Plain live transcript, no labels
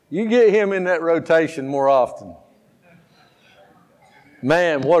You get him in that rotation more often.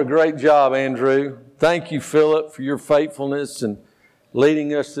 Man, what a great job, Andrew. Thank you, Philip, for your faithfulness and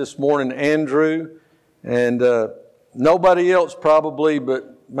leading us this morning, Andrew. And nobody else probably,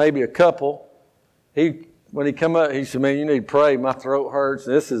 but maybe a couple. When he come up, he said, man, you need to pray. My throat hurts.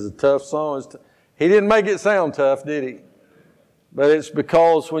 This is a tough song. He didn't make it sound tough, did he? But it's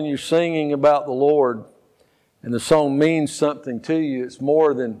because when you're singing about the Lord and the song means something to you, it's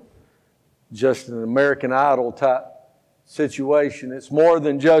more than just an American Idol type situation. It's more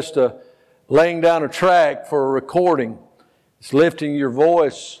than just laying down a track for a recording. It's lifting your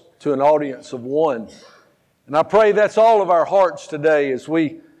voice to an audience of one. And I pray that's all of our hearts today as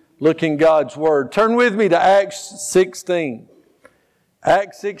we look in God's Word. Turn with me to Acts 16.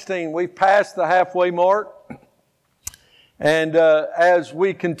 Acts 16. We've passed the halfway mark. And as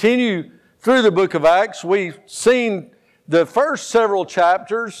we continue through the book of Acts, we've seen the first several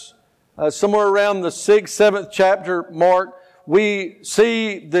chapters. Somewhere around the 6th, 7th chapter mark, we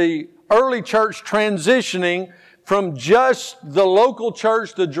see the early church transitioning from just the local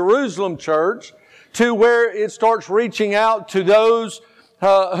church, the Jerusalem church, to where it starts reaching out to those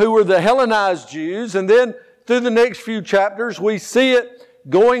who were the Hellenized Jews. And then through the next few chapters, we see it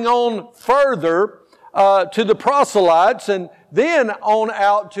going on further to the proselytes and then on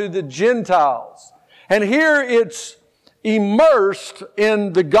out to the Gentiles. And here it's immersed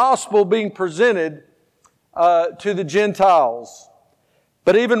in the gospel being presented to the Gentiles.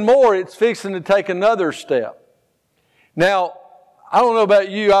 But even more, it's fixing to take another step. Now, I don't know about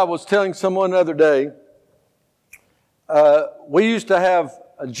you, I was telling someone the other day, we used to have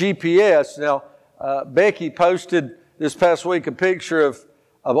a GPS. Now, Becky posted this past week a picture of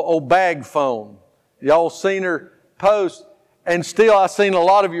an old bag phone. Y'all seen her post, and still I seen a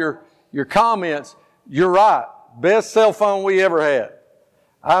lot of your comments. You're right. Best cell phone we ever had.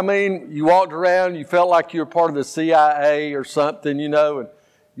 I mean, you walked around, you felt like you were part of the CIA or something, and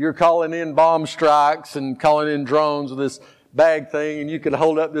you're calling in bomb strikes and calling in drones with this bag thing, and you could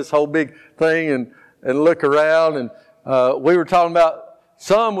hold up this whole big thing and look around. And we were talking about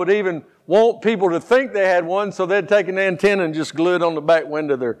some would even want people to think they had one, so they'd take an antenna and just glue it on the back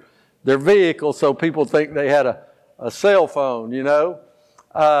window of their vehicle so people think they had a cell phone,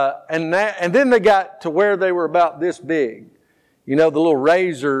 And then they got to where they were about this big. The little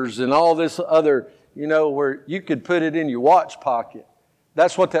razors and all this other, where you could put it in your watch pocket.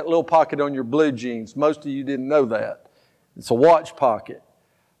 That's what that little pocket on your blue jeans. Most of you didn't know that. It's a watch pocket.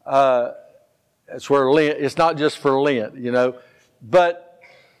 It's where Lent, it's not just for Lent, But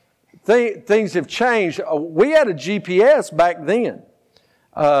things have changed. We had a GPS back then.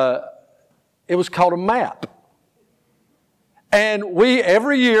 It was called a map. And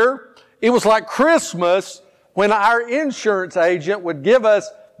every year, it was like Christmas when our insurance agent would give us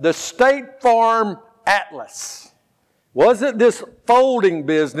the State Farm Atlas. Wasn't this folding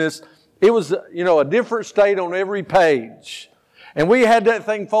business. It was, a different state on every page. And we had that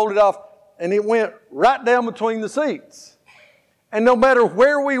thing folded off, and it went right down between the seats. And no matter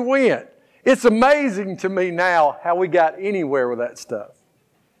where we went, it's amazing to me now how we got anywhere with that stuff.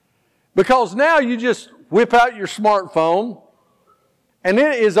 Because now you just whip out your smartphone, and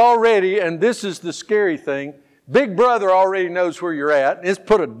it is already, and this is the scary thing, Big Brother already knows where you're at. It's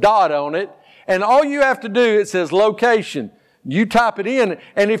put a dot on it, and all you have to do, it says location. You type it in,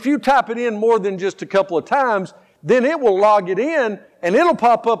 and if you type it in more than just a couple of times, then it will log it in, and it'll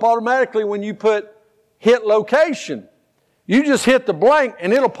pop up automatically when you hit location. You just hit the blank,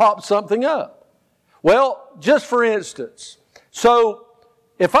 and it'll pop something up. Well, just for instance, so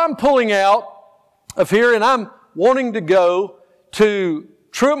if I'm pulling out of here and I'm wanting to go to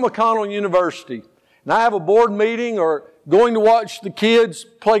Truett McConnell University, and I have a board meeting or going to watch the kids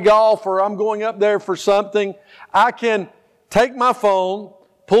play golf, or I'm going up there for something, I can take my phone,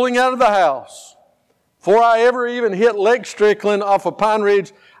 pulling out of the house. Before I ever even hit Lake Strickland off of Pine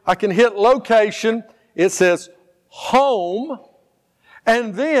Ridge, I can hit location. It says home.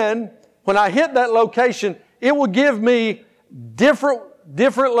 And then when I hit that location, it will give me different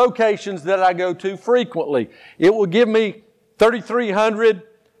locations that I go to frequently. It will give me 3300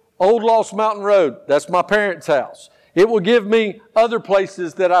 Old Lost Mountain Road. That's my parents' house. It will give me other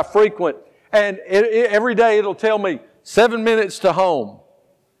places that I frequent. And every day it'll tell me 7 minutes to home,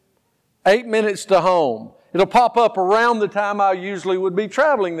 8 minutes to home. It'll pop up around the time I usually would be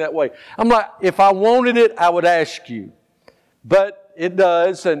traveling that way. I'm like, if I wanted it, I would ask you. But it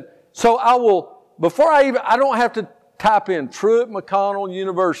does. And so I will, I don't have to type in Truett McConnell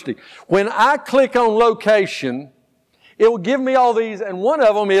University. When I click on location, it will give me all these, and one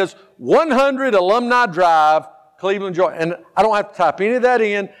of them is 100 Alumni Drive, Cleveland, Georgia. And I don't have to type any of that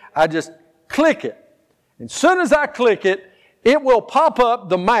in. I just click it. And as soon as I click it, it will pop up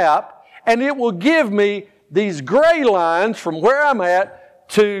the map, and it will give me these gray lines from where I'm at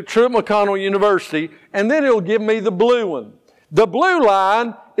to Truett McConnell University, and then it'll give me the blue one. The blue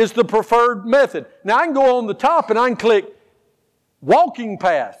line is the preferred method. Now I can go on the top and I can click walking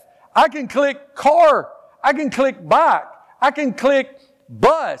path. I can click car. I can click bike. I can click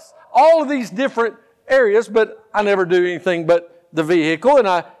bus. All of these different areas, but I never do anything but the vehicle, and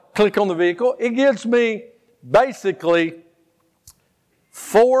I click on the vehicle. It gives me basically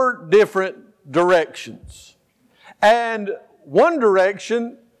 4 different directions. And one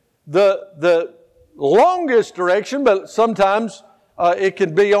direction, the longest direction, but sometimes it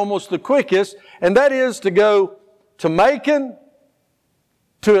can be almost the quickest, and that is to go to Macon,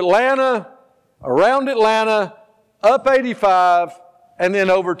 to Atlanta, around Atlanta, up 85, and then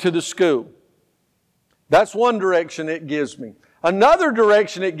over to the school. That's one direction it gives me. Another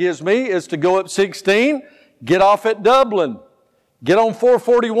direction it gives me is to go up 16, get off at Dublin, get on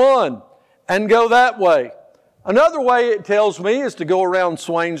 441, and go that way. Another way it tells me is to go around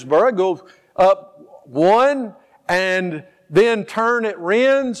Swainsboro, go up 1, and then turn at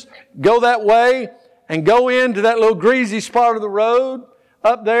Wrens, go that way, and go into that little greasy spot of the road.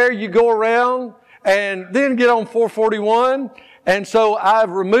 Up there, you go around, and then get on 441. And so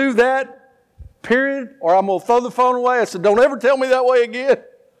I've removed that, period, or I'm going to throw the phone away. I said, don't ever tell me that way again.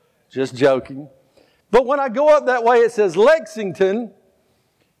 Just joking. But when I go up that way, it says Lexington,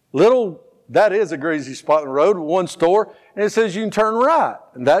 that is a greasy spot in the road, one store, and it says you can turn right.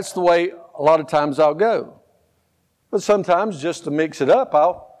 And that's the way a lot of times I'll go. But sometimes, just to mix it up,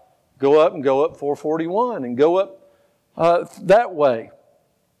 I'll go up 441 and go up that way.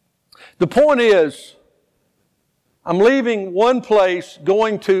 The point is, I'm leaving one place,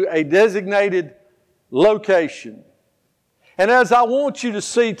 going to a designated location. And as I want you to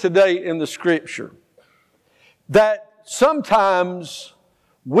see today in the Scripture, that sometimes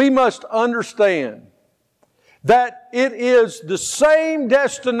we must understand that it is the same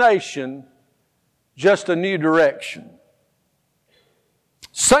destination, just a new direction.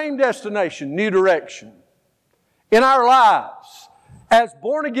 Same destination, new direction. In our lives, as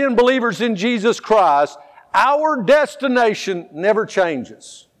born-again believers in Jesus Christ, our destination never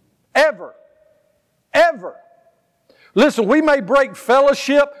changes. Ever. Ever. Listen, we may break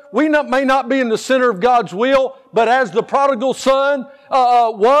fellowship. We may not be in the center of God's will, but as the prodigal son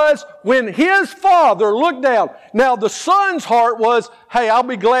was, when his father looked down. Now, the son's heart was, hey, I'll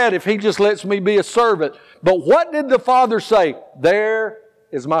be glad if he just lets me be a servant. But what did the father say? There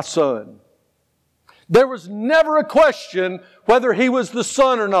is my son. There was never a question whether he was the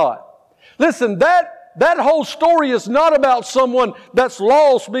son or not. Listen, that whole story is not about someone that's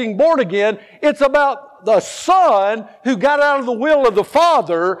lost being born again. It's about the son who got out of the will of the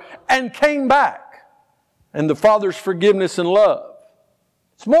father and came back. And the father's forgiveness and love.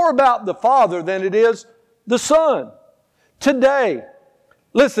 It's more about the father than it is the son. Today,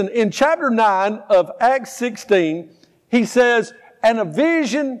 listen, in chapter 9 of Acts 16, he says, and a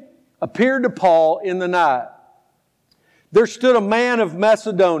vision appeared to Paul in the night. There stood a man of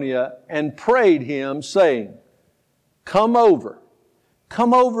Macedonia and prayed him, saying, come over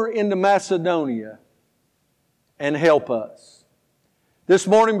into Macedonia and help us. This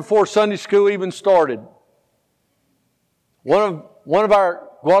morning before Sunday school even started, one of our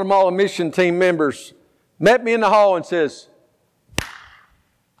Guatemala mission team members met me in the hall and says,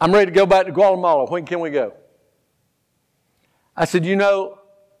 I'm ready to go back to Guatemala. When can we go? I said,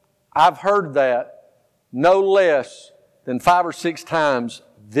 I've heard that no less than 5 or 6 times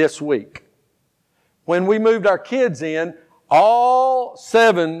this week. When we moved our kids in, all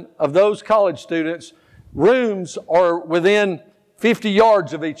 7 of those college students' rooms are within 50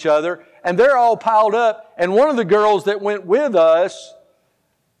 yards of each other, and they're all piled up. And one of the girls that went with us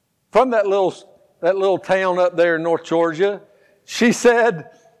from that little town up there in North Georgia, she said,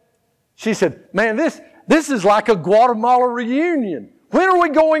 man, this is like a Guatemala reunion. When are we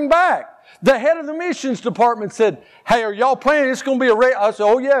going back? The head of the missions department said, hey, are y'all planning? It's going to be I said,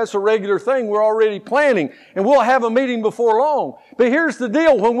 oh yeah, it's a regular thing. We're already planning, and we'll have a meeting before long. But here's the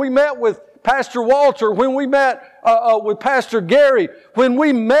deal. When we met with Pastor Walter, when we met with Pastor Gary, when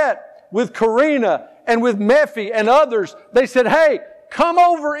we met with Karina and with Mephi and others, they said, hey, come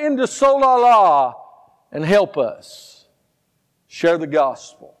over into Solala and help us share the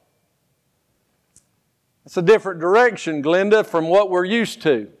gospel. It's a different direction, Glenda, from what we're used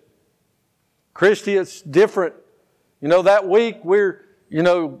to. Christy, it's different. That week we're,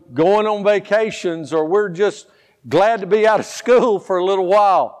 going on vacations, or we're just glad to be out of school for a little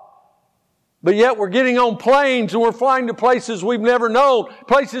while. But yet we're getting on planes and we're flying to places we've never known,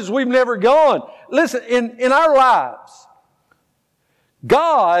 places we've never gone. Listen, in our lives,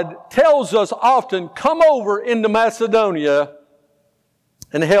 God tells us often, come over into Macedonia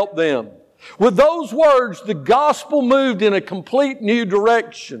and help them. With those words, the gospel moved in a complete new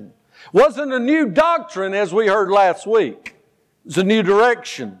direction. It wasn't a new doctrine as we heard last week. It was a new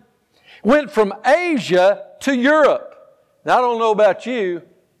direction. It went from Asia to Europe. Now, I don't know about you,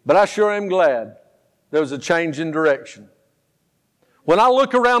 but I sure am glad there was a change in direction. When I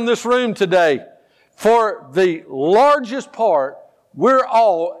look around this room today, for the largest part, we're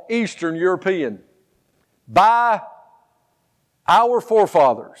all Eastern European by our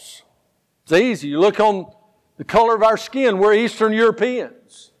forefathers. It's easy. You look on the color of our skin, we're Eastern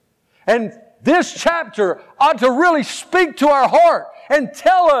Europeans. And this chapter ought to really speak to our heart and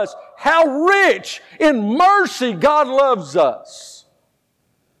tell us how rich in mercy God loves us.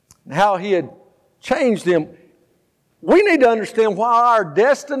 And how He had changed them. We need to understand why our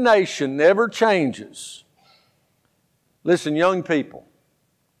destination never changes. Listen, young people,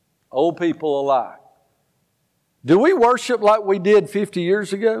 old people alike, do we worship like we did 50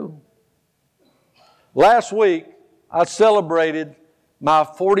 years ago? Last week, I celebrated my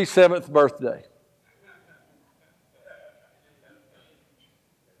 47th birthday.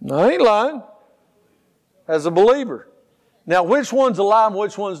 No, I ain't lying. As a believer. Now, which one's alive and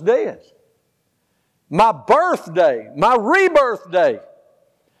which one's dead? My birthday, my rebirth day.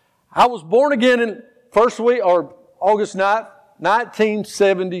 I was born again in first week, or August 9th,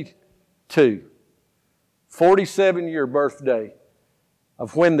 1972. 47-year birthday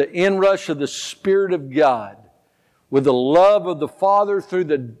of when the inrush of the Spirit of God, with the love of the Father through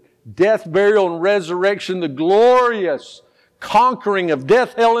the death, burial, and resurrection, the glorious conquering of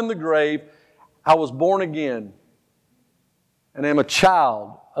death, hell, and the grave, I was born again and am a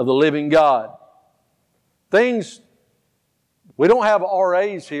child of the living God. We don't have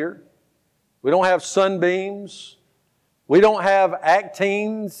RAs here. We don't have sunbeams. We don't have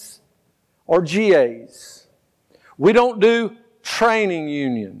Acteens or GAs. We don't do training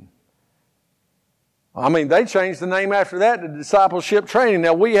union. I mean, they changed the name after that to discipleship training.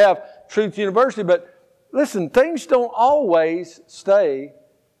 Now we have Truth University, but listen, things don't always stay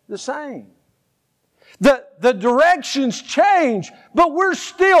the same. The directions change, but we're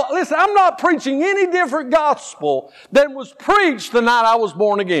still, listen, I'm not preaching any different gospel than was preached the night I was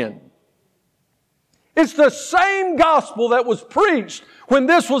born again. It's the same gospel that was preached when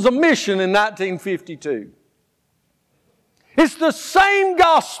this was a mission in 1952. It's the same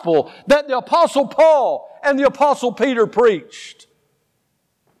gospel that the Apostle Paul and the Apostle Peter preached.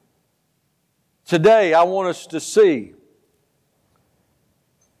 Today, I want us to see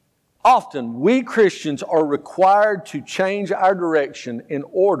often, we Christians are required to change our direction in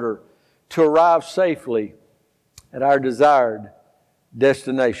order to arrive safely at our desired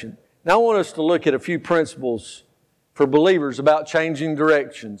destination. Now, I want us to look at a few principles for believers about changing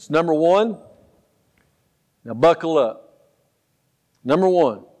directions. Number one, now buckle up. Number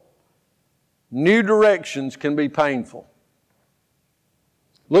one, new directions can be painful.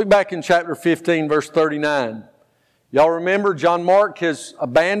 Look back in chapter 15, verse 39. Y'all remember John Mark has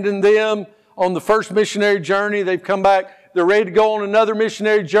abandoned them on the first missionary journey. They've come back. They're ready to go on another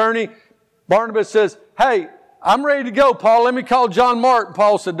missionary journey. Barnabas says, hey, I'm ready to go, Paul. Let me call John Mark. And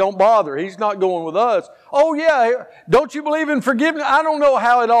Paul said, don't bother. He's not going with us. Oh, yeah. Don't you believe in forgiveness? I don't know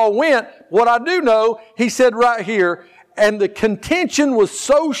how it all went. What I do know, he said right here, and the contention was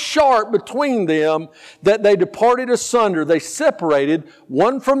so sharp between them that they departed asunder. They separated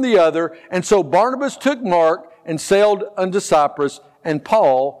one from the other. And so Barnabas took Mark and sailed unto Cyprus, and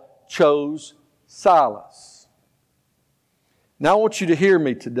Paul chose Silas. Now I want you to hear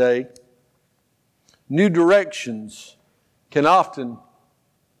me today. New directions can often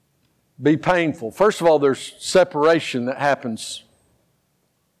be painful. First of all, there's separation that happens.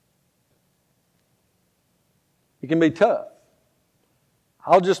 It can be tough.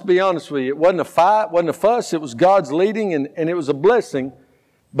 I'll just be honest with you. It wasn't a fight, it wasn't a fuss. It was God's leading, and it was a blessing.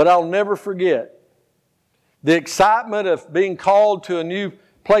 But I'll never forget the excitement of being called to a new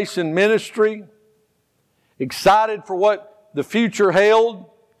place in ministry, excited for what the future held,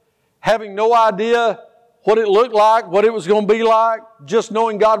 having no idea what it looked like, what it was going to be like, just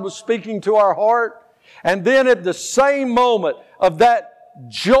knowing God was speaking to our heart. And then at the same moment of that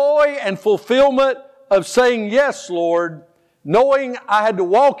joy and fulfillment of saying, yes, Lord, knowing I had to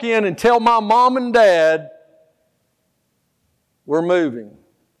walk in and tell my mom and dad, we're moving.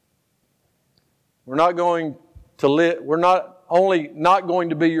 We're not going to live, we're not only not going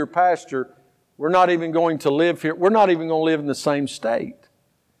to be your pastor, we're not even going to live here. We're not even going to live in the same state.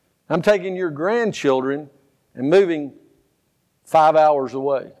 I'm taking your grandchildren and moving 5 hours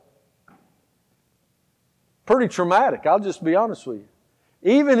away. Pretty traumatic, I'll just be honest with you.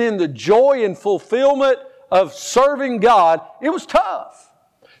 Even in the joy and fulfillment of serving God, it was tough.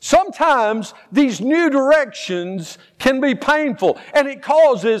 Sometimes these new directions can be painful, and it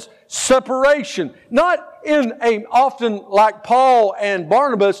causes separation. Not in a often like Paul and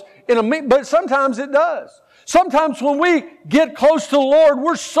Barnabas, but sometimes it does. Sometimes when we get close to the Lord,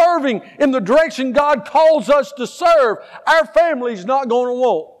 we're serving in the direction God calls us to serve. Our family's not going to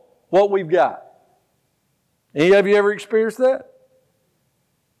want what we've got. Any of you ever experienced that?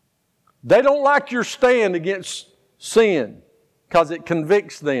 They don't like your stand against sin because it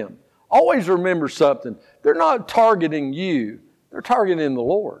convicts them. Always remember something. They're not targeting you. They're targeting the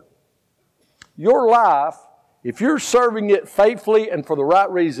Lord. Your life, if you're serving it faithfully and for the right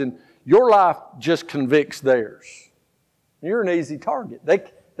reason, your life just convicts theirs. You're an easy target.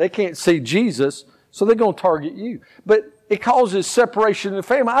 They can't see Jesus, so they're going to target you. But it causes separation in the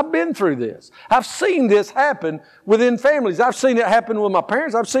family. I've been through this. I've seen this happen within families. I've seen it happen with my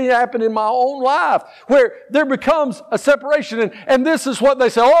parents. I've seen it happen in my own life where there becomes a separation. And this is what they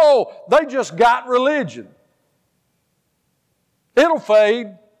say, oh, they just got religion. It'll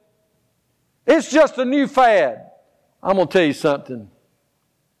fade. It's just a new fad. I'm going to tell you something.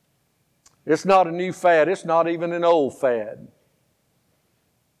 It's not a new fad. It's not even an old fad.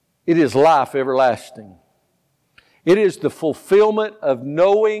 It is life everlasting. It is the fulfillment of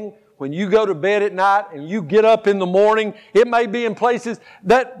knowing when you go to bed at night and you get up in the morning. It may be in places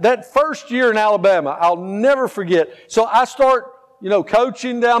that first year in Alabama, I'll never forget. So I start,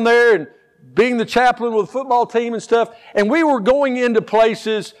 coaching down there and being the chaplain with the football team and stuff. And we were going into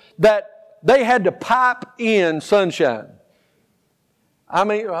places that they had to pipe in sunshine. I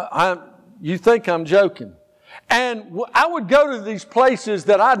mean, you think I'm joking. And I would go to these places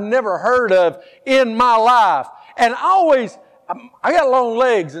that I'd never heard of in my life. And I got long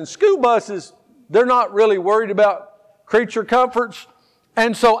legs, and school buses, they're not really worried about creature comforts.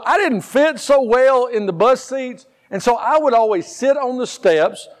 And so I didn't fit so well in the bus seats. And so I would always sit on the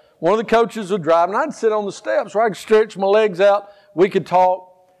steps. One of the coaches would drive, and I'd sit on the steps where I could stretch my legs out. We could talk.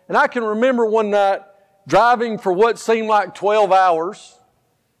 And I can remember one night driving for what seemed like 12 hours.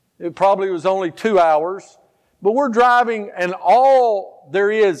 It probably was only 2 hours. But we're driving, and all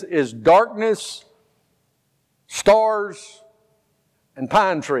there is darkness, stars, and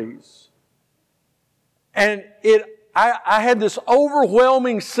pine trees. And I had this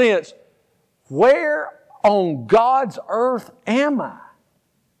overwhelming sense, where on God's earth am I?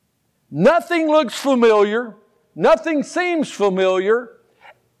 Nothing looks familiar. Nothing seems familiar.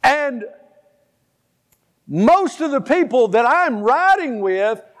 And most of the people that I'm riding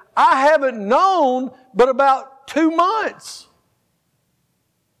with, I haven't known but about 2 months.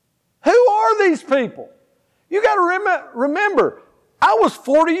 Who are these people? You got to remember, I was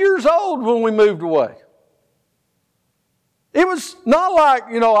 40 years old when we moved away. It was not like,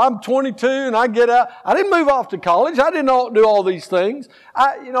 I'm 22 and I get out. I didn't move off to college. I didn't do all these things.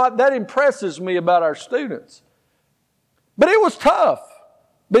 That impresses me about our students. But it was tough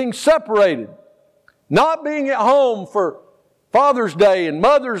being separated, not being at home for Father's Day and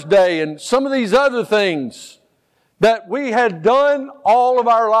Mother's Day and some of these other things that we had done all of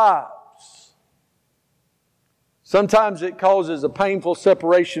our lives. Sometimes it causes a painful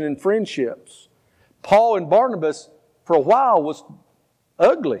separation in friendships. Paul and Barnabas, for a while, was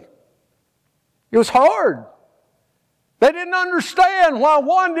ugly. It was hard. They didn't understand why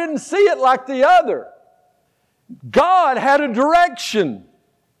one didn't see it like the other. God had a direction.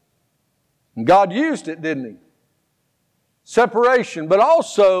 And God used it, didn't He? Separation, but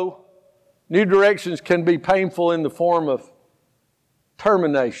also new directions can be painful in the form of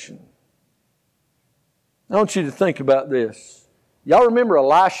termination. I want you to think about this. Y'all remember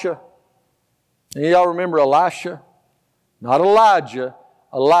Elisha? Any of y'all remember Elisha? Not Elijah,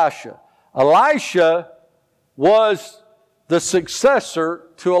 Elisha. Elisha was the successor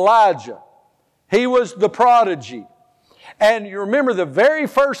to Elijah. He was the prodigy. And you remember the very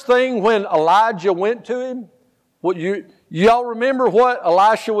first thing when Elijah went to him? Y'all remember what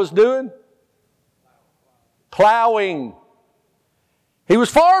Elisha was doing? Plowing. He was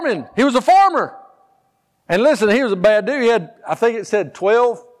farming. He was a farmer. And listen, he was a bad dude. He had, I think it said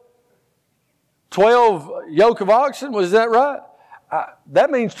 12 yoke of oxen. Was that right?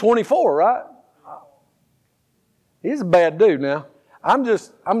 That means 24, right? He's a bad dude now. I'm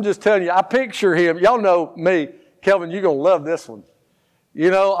just telling you, I picture him. Y'all know me. Kelvin, you're going to love this one. I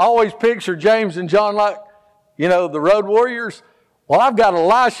always picture James and John like, the road warriors. Well, I've got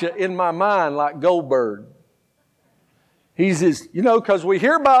Elisha in my mind like Goldberg. because we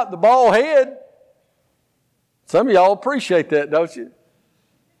hear about the bald head. Some of y'all appreciate that, don't you?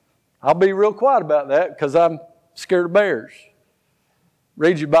 I'll be real quiet about that because I'm scared of bears.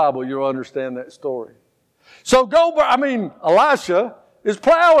 Read your Bible, you'll understand that story. So Elisha is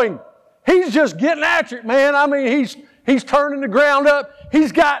plowing. He's just getting after it, man. He's turning the ground up.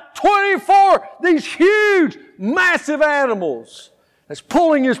 He's got 24, these huge, massive animals that's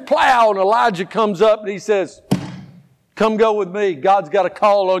pulling his plow. And Elijah comes up and he says, come go with me. God's got a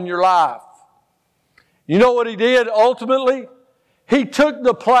call on your life. You know what he did ultimately? He took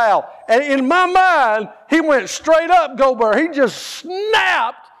the plow. And in my mind, he went straight up, Goldberg. He just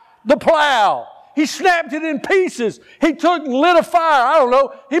snapped the plow. He snapped it in pieces. He took and lit a fire. I don't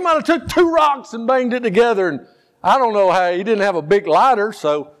know. He might have took 2 rocks and banged it together. And I don't know how. He didn't have a big lighter.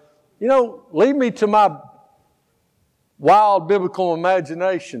 So, leave me to my wild biblical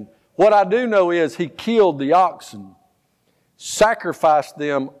imagination. What I do know is he killed the oxen, sacrificed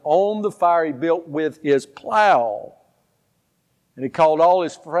them on the fire he built with his plow. And he called all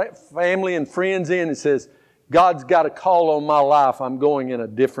his family and friends in and says, God's got a call on my life. I'm going in a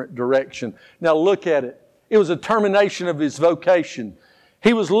different direction. Now look at it. It was a termination of his vocation.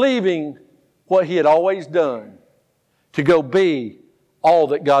 He was leaving what he had always done to go be all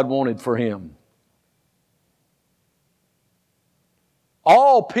that God wanted for him.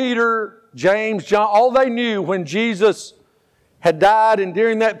 All Peter, James, John, all they knew when Jesus had died and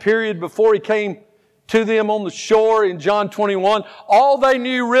during that period before he came to them on the shore in John 21, all they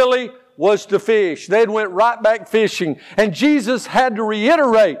knew really was to fish. They went right back fishing. And Jesus had to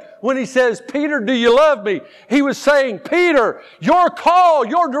reiterate when he says, Peter, do you love me? He was saying, Peter, your call,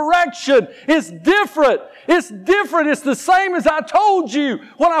 your direction is different. It's different. It's the same as I told you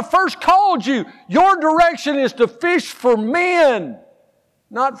when I first called you. Your direction is to fish for men,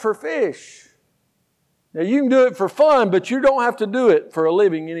 not for fish. Now you can do it for fun, but you don't have to do it for a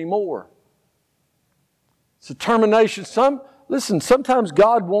living anymore. It's a termination. Sometimes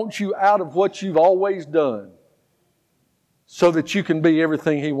God wants you out of what you've always done so that you can be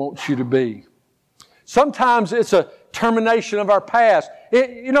everything He wants you to be. Sometimes it's a termination of our past.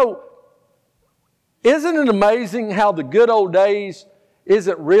 Isn't it amazing how the good old days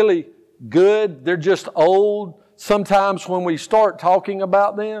isn't really good? They're just old sometimes when we start talking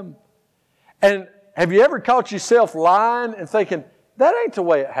about them. And have you ever caught yourself lying and thinking, that ain't the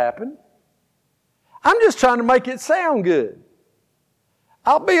way it happened? I'm just trying to make it sound good.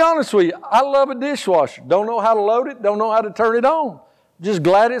 I'll be honest with you. I love a dishwasher. Don't know how to load it. Don't know how to turn it on. Just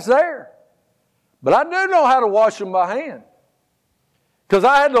glad it's there. But I do know how to wash them by hand. Because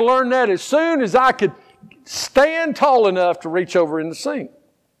I had to learn that as soon as I could stand tall enough to reach over in the sink.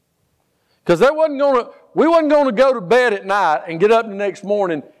 Because we wasn't going to go to bed at night and get up the next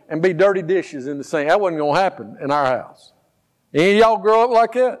morning and be dirty dishes in the sink. That wasn't going to happen in our house. Any of y'all grow up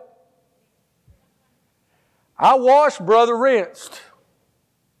like that? I washed, brother rinsed.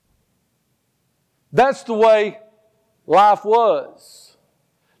 That's the way life was.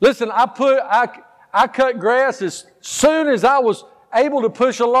 Listen, I cut grass as soon as I was able to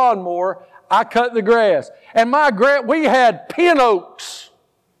push a lawnmower. I cut the grass, and we had pin oaks,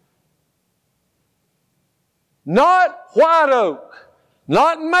 not white oak,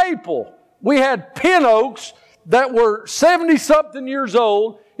 not maple. We had pin oaks that were 70-something years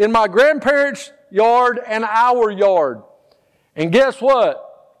old in my grandparents' yard and our yard. And guess what?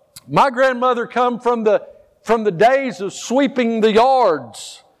 My grandmother come from the days of sweeping the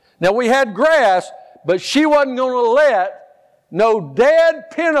yards. Now we had grass, but she wasn't going to let no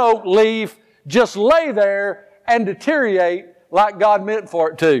dead pin oak leaf just lay there and deteriorate like God meant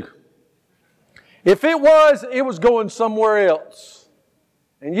for it to. If it was going somewhere else.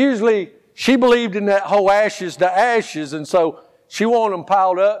 And usually she believed in that whole ashes to ashes, and so she wanted them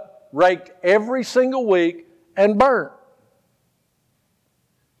piled up, raked every single week, and burnt.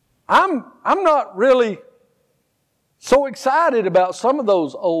 I'm not really so excited about some of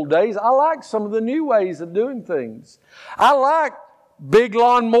those old days. I like some of the new ways of doing things. I like big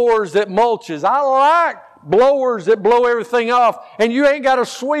lawnmowers that mulches. I like blowers that blow everything off and you ain't got to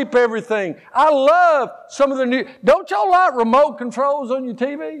sweep everything. I love some of the new... Don't y'all like remote controls on your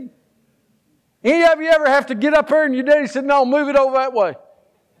TV? Any of you ever have to get up there and your daddy said, no, move it over that way?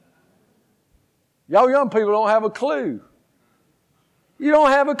 Y'all young people don't have a clue. You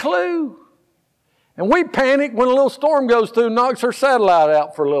don't have a clue. And we panic when a little storm goes through and knocks our satellite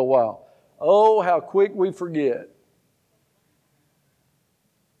out for a little while. Oh, how quick we forget.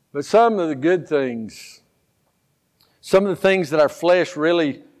 But some of the good things, some of the things that our flesh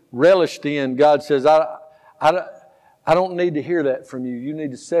really relished in, God says, I don't need to hear that from you. You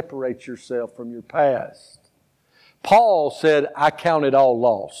need to separate yourself from your past. Paul said, I count it all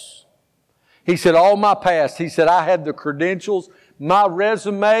loss. He said, all my past, he said, I had the credentials. My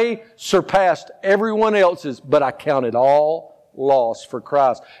resume surpassed everyone else's, but I count it all loss for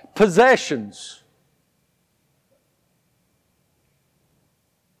Christ. Possessions.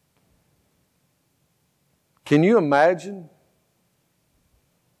 Can you imagine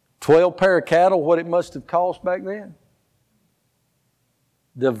 12 pair of cattle, what it must have cost back then?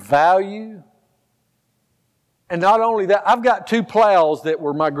 The value. And not only that, I've got 2 plows that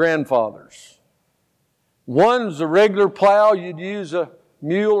were my grandfather's. One's a regular plow, you'd use a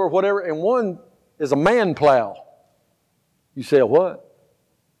mule or whatever, and one is a man plow. You say, what?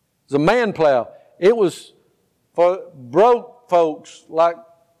 It's a man plow. It was for broke folks like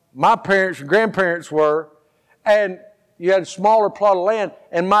my parents and grandparents were, and you had a smaller plot of land,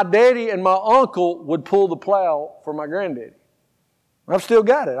 and my daddy and my uncle would pull the plow for my granddaddy. I've still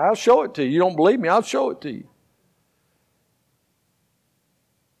got it. I'll show it to you. You don't believe me? I'll show it to you.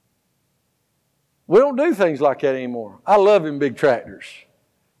 We don't do things like that anymore. I love them big tractors.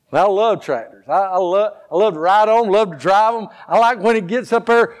 I love tractors. I love to ride on them, love to drive them. I like when it gets up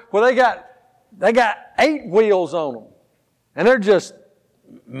there where they got 8 wheels on them. And they're just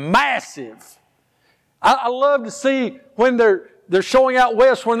massive. I love to see when they're showing out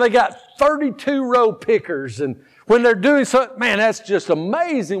west when they got 32-row pickers, and when they're doing something, man, that's just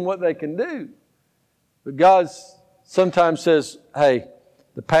amazing what they can do. But God sometimes says, hey,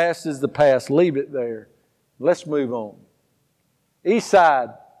 the past is the past. Leave it there. Let's move on. East side,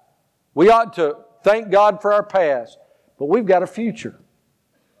 we ought to thank God for our past, but we've got a future.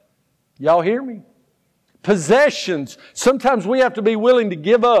 Y'all hear me? Possessions. Sometimes we have to be willing to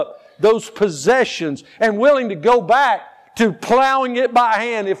give up those possessions and willing to go back to plowing it by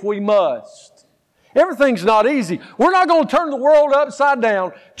hand if we must. Everything's not easy. We're not going to turn the world upside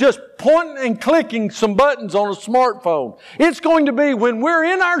down just pointing and clicking some buttons on a smartphone. It's going to be when we're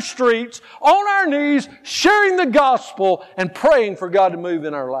in our streets, on our knees, sharing the gospel and praying for God to move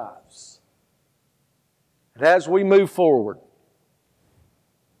in our lives. And as we move forward,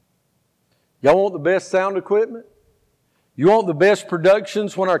 y'all want the best sound equipment? You want the best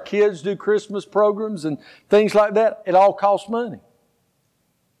productions when our kids do Christmas programs and things like that? It all costs money.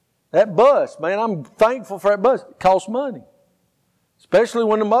 That bus, man, I'm thankful for that bus. It costs money. Especially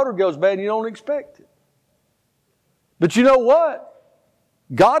when the motor goes bad and you don't expect it. But you know what?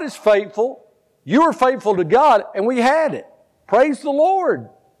 God is faithful. You were faithful to God, and we had it. Praise the Lord.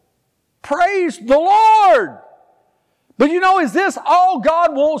 Praise the Lord. But you know, is this all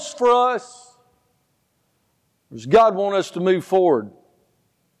God wants for us? Or does God want us to move forward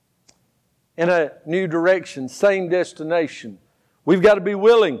in a new direction, same destination? We've got to be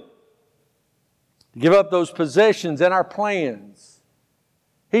willing to give up those possessions and our plans.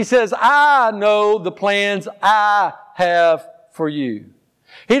 He says, I know the plans I have for you.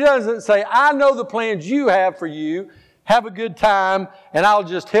 He doesn't say, I know the plans you have for you. Have a good time and I'll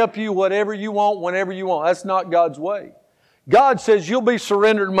just help you whatever you want, whenever you want. That's not God's way. God says you'll be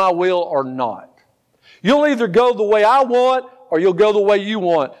surrendered to my will or not. You'll either go the way I want or you'll go the way you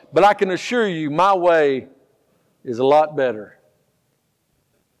want. But I can assure you my way is a lot better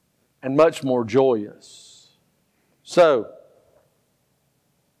and much more joyous. So,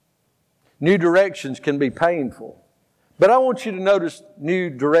 new directions can be painful. But I want you to notice new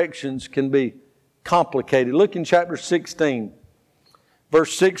directions can be complicated. Look in chapter 16,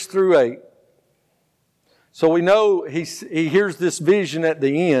 verse 6 through 8. So we know he hears this vision at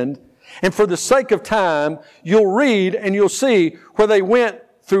the end. And for the sake of time, you'll read and you'll see where they went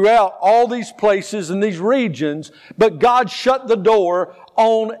throughout all these places and these regions, but God shut the door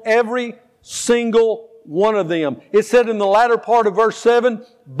on every single one of them. It said in the latter part of verse 7,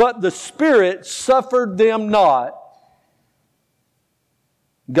 but the Spirit suffered them not.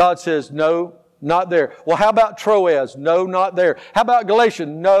 God says, no, not there. Well, how about Troas? No, not there. How about Galatia?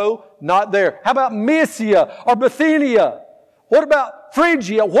 No, not there. How about Mysia or Bithynia? What about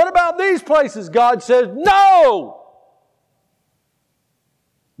Phrygia? What about these places? God says, no!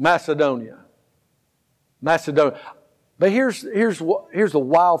 Macedonia. But here's the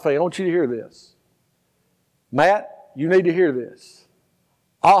wild thing. I want you to hear this. Matt, you need to hear this.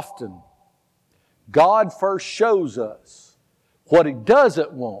 Often, God first shows us what He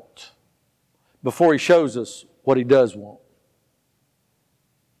doesn't want before He shows us what He does want.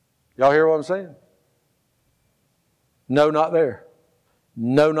 Y'all hear what I'm saying? No, not there.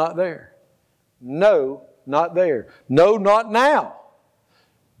 No, not there. No, not there. No, not now.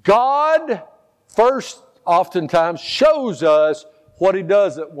 God first oftentimes shows us what He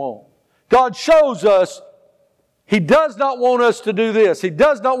doesn't want. God shows us He does not want us to do this. He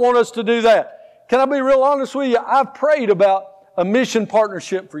does not want us to do that. Can I be real honest with you? I've prayed about a mission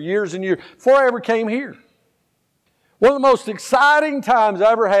partnership for years and years before I ever came here. One of the most exciting times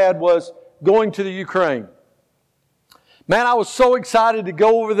I ever had was going to the Ukraine. Man, I was so excited to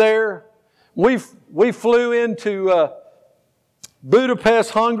go over there. We flew into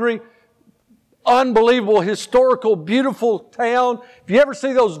Budapest, Hungary. Unbelievable, historical, beautiful town. If you ever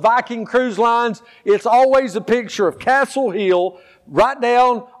see those Viking cruise lines, it's always a picture of Castle Hill right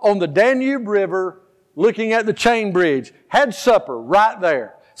down on the Danube River looking at the chain bridge. Had supper right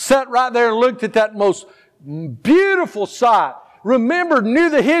there. Sat right there and looked at that most beautiful sight. Remembered, knew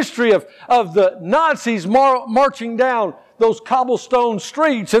the history of the Nazis marching down those cobblestone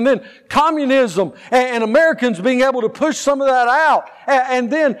streets, and then communism and Americans being able to push some of that out,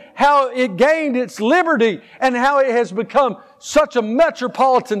 and then how it gained its liberty and how it has become such a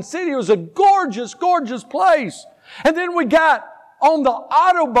metropolitan city. It was a gorgeous, gorgeous place. And then we got on the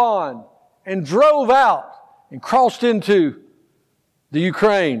Autobahn and drove out and crossed into the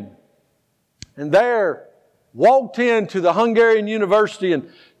Ukraine. And there walked into the Hungarian University and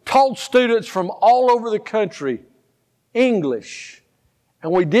taught students from all over the country English.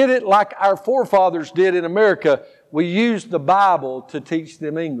 And we did it like our forefathers did in America. We used the Bible to teach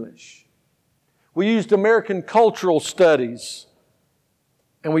them English. We used American cultural studies.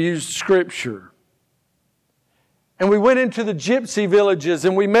 And we used Scripture. And we went into the gypsy villages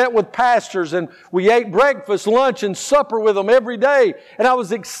and we met with pastors and we ate breakfast, lunch, and supper with them every day. And I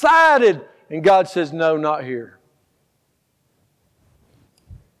was excited. And God says, no, not here.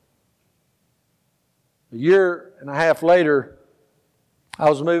 A year and a half later, I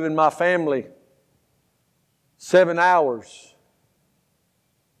was moving my family 7 hours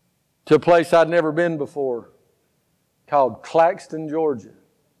to a place I'd never been before called Claxton, Georgia.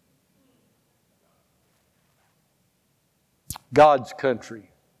 God's country.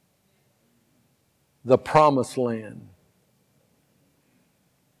 The promised land.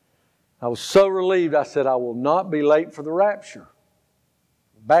 I was so relieved, I said, I will not be late for the rapture.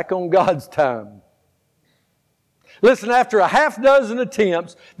 Back on God's time. Listen, after a half dozen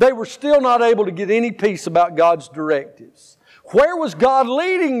attempts, they were still not able to get any peace about God's directives. Where was God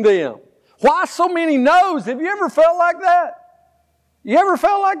leading them? Why so many no's? Have you ever felt like that? You ever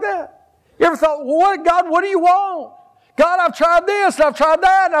felt like that? You ever thought, well, God, what do you want? God, I've tried this, and I've tried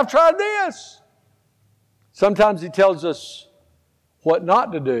that, and I've tried this. Sometimes He tells us what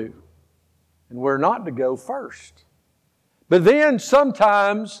not to do and where not to go first. But then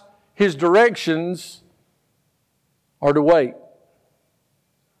sometimes His directions are to wait.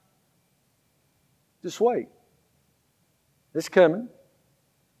 Just wait. It's coming.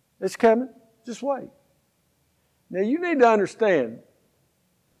 It's coming. Just wait. Now you need to understand,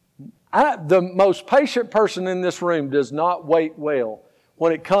 the most patient person in this room does not wait well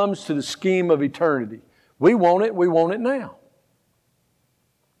when it comes to the scheme of eternity. We want it now.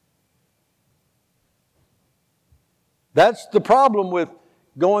 That's the problem with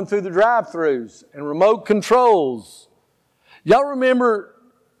going through the drive-thrus and remote controls. Y'all remember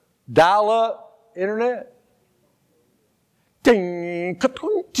dial-up internet? And then you're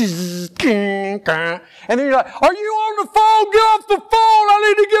like, are you on the phone? Get off the phone. I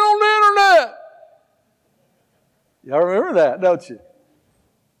need to get on the internet. Y'all remember that, don't you?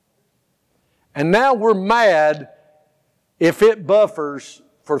 And now we're mad if it buffers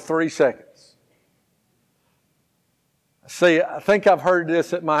for 3 seconds. See, I think I've heard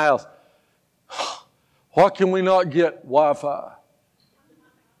this at my house. Why can we not get Wi-Fi?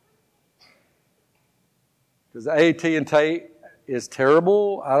 Because AT&T is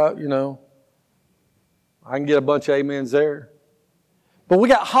terrible. I can get a bunch of amens there. But we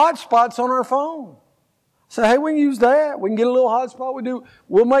got hotspots on our phone. So, hey, we can use that. We can get a little hotspot.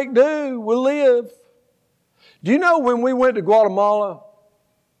 We'll make do. We'll live. Do you know when we went to Guatemala,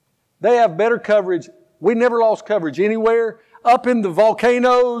 they have better coverage. We never lost coverage anywhere. Up in the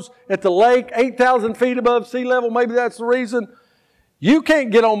volcanoes, at the lake, 8,000 feet above sea level. Maybe that's the reason. You can't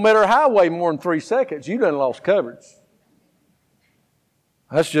get on Metter Highway more than 3 seconds. You done lost coverage.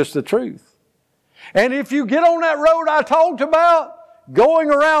 That's just the truth. And if you get on that road I talked about, going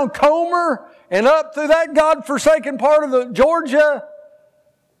around Comer and up through that godforsaken part of Georgia,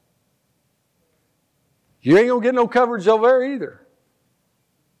 you ain't going to get no coverage over there either.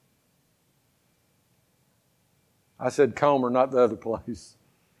 I said Comer, not the other place.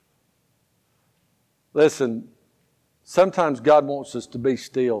 Listen, sometimes God wants us to be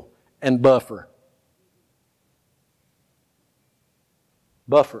still and buffer.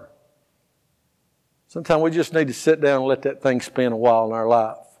 Buffer. Sometimes we just need to sit down and let that thing spin a while in our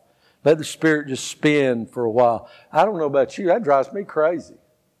life. Let the Spirit just spin for a while. I don't know about you, that drives me crazy.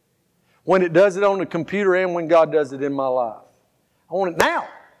 When it does it on the computer and when God does it in my life. I want it now.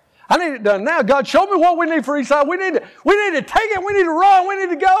 I need it done now. God, show me what we need for each side. We need to take it. We need to run. We need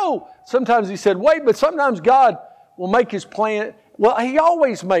to go. Sometimes He said, wait, but sometimes God will make His plan. Well, He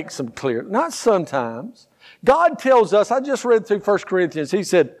always makes them clear. Not sometimes. God tells us, I just read through 1 Corinthians, He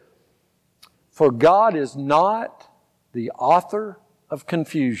said, for God is not the author of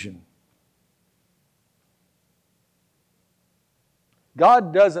confusion.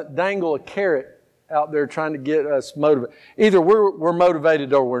 God doesn't dangle a carrot out there trying to get us motivated. Either we're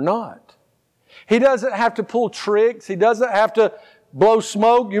motivated or we're not. He doesn't have to pull tricks. He doesn't have to blow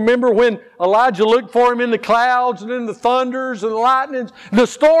smoke. You remember when Elijah looked for Him in the clouds and in the thunders and the lightnings, the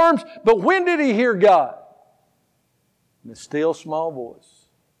storms? But when did he hear God? In a still small voice.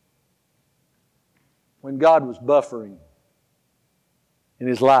 When God was buffering in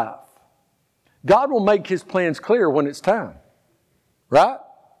his life. God will make His plans clear when it's time. Right?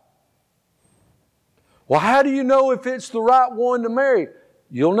 Well, how do you know if it's the right one to marry?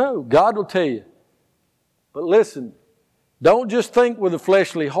 You'll know. God will tell you. But listen, don't just think with a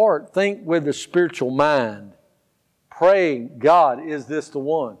fleshly heart. Think with a spiritual mind. Praying, God, is this the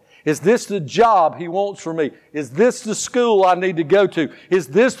one? Is this the job He wants for me? Is this the school I need to go to? Is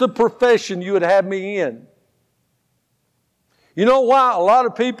this the profession You would have me in? You know why a lot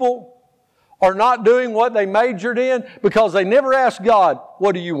of people are not doing what they majored in? Because they never asked God,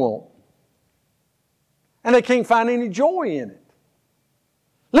 what do you want? And they can't find any joy in it.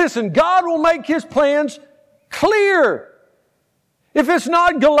 Listen, God will make His plans clear. If it's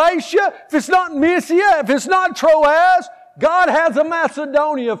not Galatia, if it's not Mysia, if it's not Troas, God has a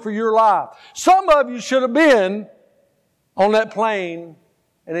Macedonia for your life. Some of you should have been on that plane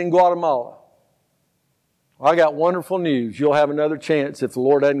and in Guatemala. Well, I got wonderful news. You'll have another chance if the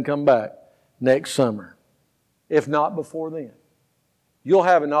Lord hadn't come back next summer. If not before then. You'll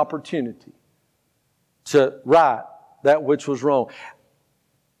have an opportunity to right that which was wrong.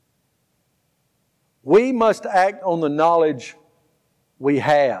 We must act on the knowledge we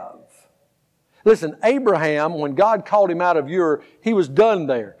have. Listen, Abraham, when God called him out of Ur, he was done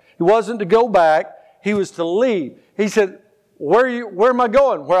there. He wasn't to go back. He was to leave. He said, where am I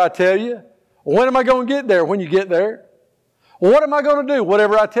going? Where I tell you. When am I going to get there? When you get there. What am I going to do?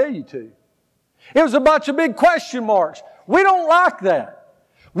 Whatever I tell you to. It was a bunch of big question marks. We don't like that.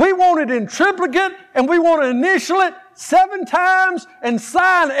 We want it in triplicate and we want to initial it 7 times and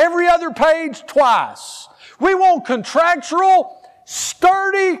sign every other page twice. We want contractual,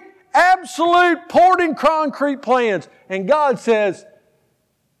 sturdy, absolute, poured in concrete plans. And God says,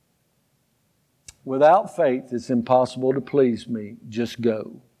 without faith it's impossible to please me. Just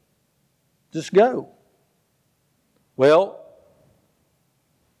go. Just go. Well,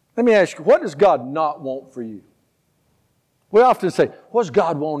 let me ask you, what does God not want for you? We often say, what does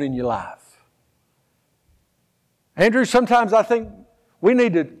God want in your life? Andrew, sometimes I think we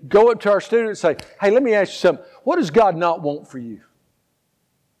need to go up to our students and say, hey, let me ask you something. What does God not want for you?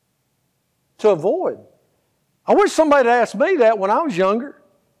 To avoid. I wish somebody had asked me that when I was younger.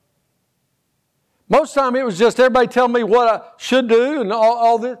 Most of the time it was just everybody telling me what I should do and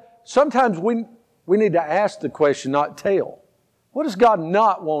all this. Sometimes we need to ask the question, not tell. What does God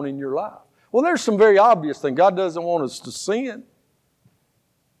not want in your life? Well, there's some very obvious things. God doesn't want us to sin.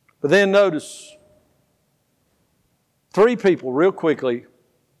 But then notice 3 people real quickly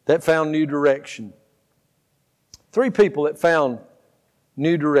that found new direction. 3 people that found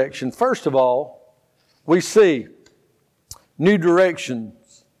new direction. First of all, we see new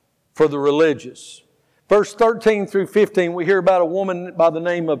directions for the religious. Verse 13 through 15, we hear about a woman by the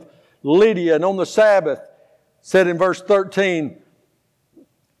name of Lydia. And on the Sabbath, said in verse 13,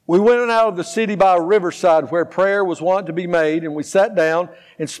 we went out of the city by a riverside where prayer was wont to be made, and we sat down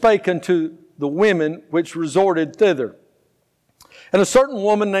and spake unto the women which resorted thither. And a certain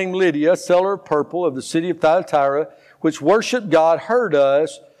woman named Lydia, seller of purple of the city of Thyatira, which worshipped God, heard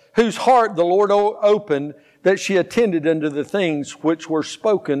us, whose heart the Lord opened, that she attended unto the things which were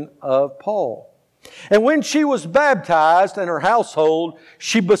spoken of Paul. And when she was baptized and her household,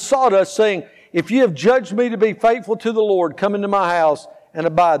 she besought us, saying, if you have judged me to be faithful to the Lord, come into my house and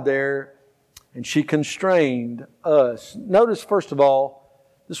abide there. And she constrained us. Notice, first of all,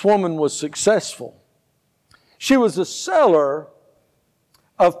 this woman was successful. She was a seller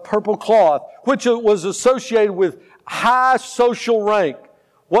of purple cloth, which was associated with high social rank.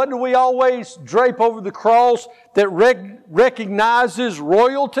 What do we always drape over the cross that recognizes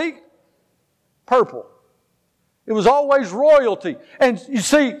royalty? Purple. It was always royalty. And you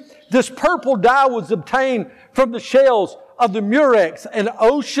see, this purple dye was obtained from the shells of the murex, an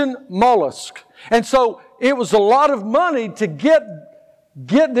ocean mollusk. And so it was a lot of money to get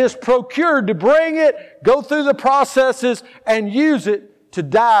get this procured, to bring it, go through the processes, and use it to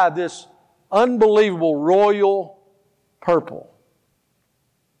dye this unbelievable royal purple.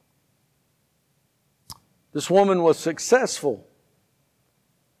 This woman was successful,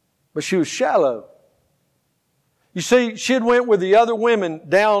 but she was shallow. You see, she had went with the other women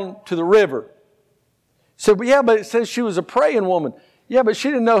down to the river. So, yeah, but it says she was a praying woman. Yeah, but she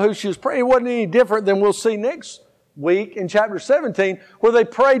didn't know who she was praying. It wasn't any different than we'll see next week in chapter 17, where they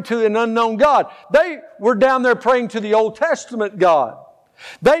prayed to an unknown God. They were down there praying to the Old Testament God.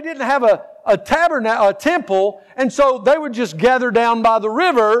 They didn't have a tabernacle, a temple, and so they would just gather down by the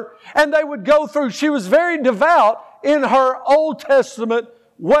river and they would go through. She was very devout in her Old Testament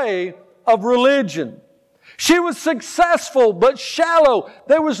way of religion. She was successful but shallow.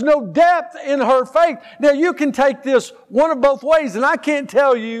 There was no depth in her faith. Now you can take this one of both ways, and I can't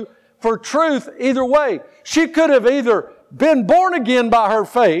tell you for truth either way. She could have either been born again by her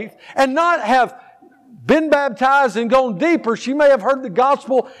faith and not have been baptized and gone deeper. She may have heard the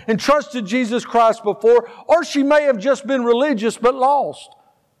gospel and trusted Jesus Christ before, or she may have just been religious but lost.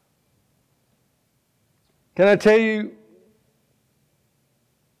 Can I tell you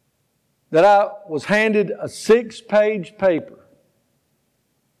that I was handed a 6-page paper,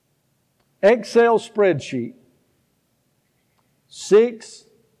 Excel spreadsheet, 6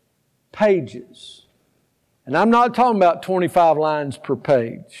 pages. And I'm not talking about 25 lines per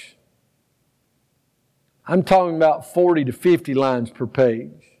page. I'm talking about 40 to 50 lines per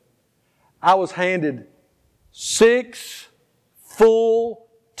page. I was handed 6 full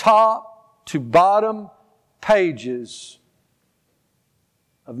top to bottom pages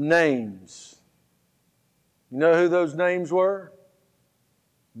of names. You know who those names were?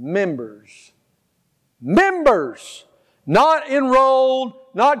 Members. Members! Not enrolled,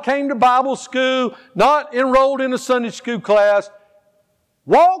 not came to Bible school, not enrolled in a Sunday school class.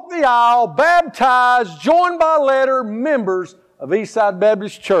 Walked the aisle, baptized, joined by letter, members of Eastside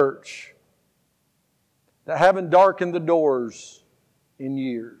Baptist Church that haven't darkened the doors in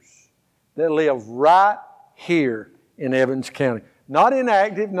years. That live right here in Evans County. Not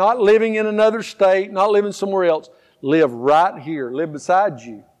inactive, not living in another state, not living somewhere else. Live right here. Live beside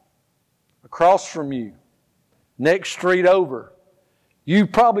you. Across from you. Next street over. You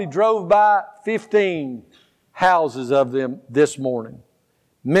probably drove by 15 houses of them this morning.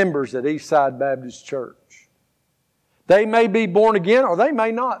 Members at Eastside Baptist Church. They may be born again or they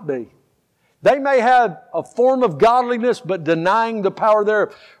may not be. They may have a form of godliness but denying the power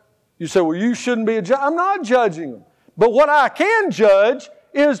thereof. You say, well, you shouldn't be a judge. I'm not judging them. But what I can judge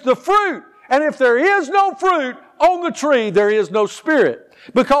is the fruit. And if there is no fruit on the tree, there is no Spirit.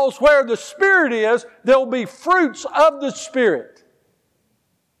 Because where the Spirit is, there will be fruits of the Spirit.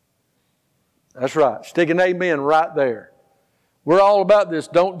 That's right. Stick an amen right there. We're all about this.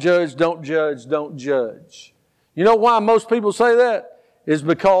 Don't judge, don't judge, don't judge. You know why most people say that? Is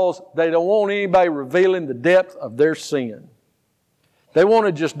because they don't want anybody revealing the depth of their sin. They want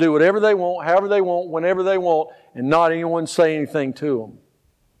to just do whatever they want, however they want, whenever they want, and not anyone say anything to them.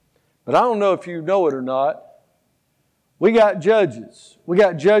 But I don't know if you know it or not. We got judges. We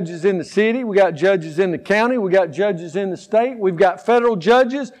got judges in the city. We got judges in the county. We got judges in the state. We've got federal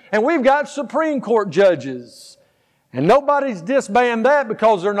judges. And we've got Supreme Court judges. And nobody's disbanded that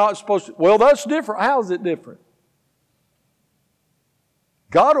because they're not supposed to. Well, that's different. How is it different?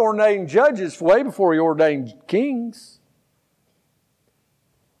 God ordained judges way before He ordained kings.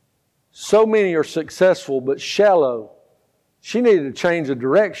 So many are successful but shallow. She needed to change of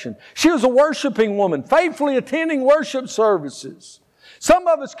direction. She was a worshiping woman, faithfully attending worship services. Some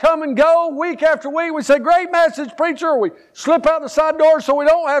of us come and go week after week. We say, great message, preacher. Or we slip out the side door so we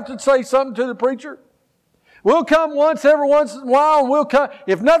don't have to say something to the preacher. We'll come every once in a while, and we'll come.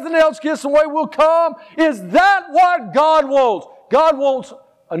 If nothing else gets in the way, we'll come. Is that what God wants? God wants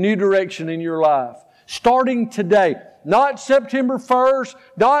a new direction in your life. Starting today. Not September 1st,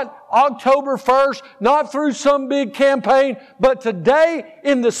 not October 1st, not through some big campaign, but today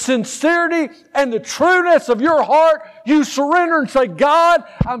in the sincerity and the trueness of your heart, you surrender and say, God,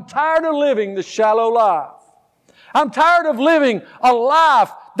 I'm tired of living the shallow life. I'm tired of living a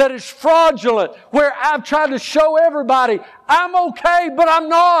life that is fraudulent, where I've tried to show everybody I'm okay, but I'm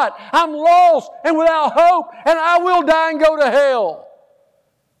not. I'm lost and without hope, and I will die and go to hell.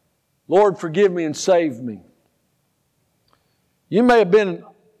 Lord, forgive me and save me. You may have been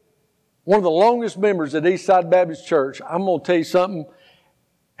one of the longest members at Eastside Baptist Church. I'm going to tell you something,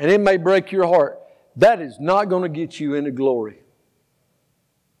 and it may break your heart. That is not going to get you into glory.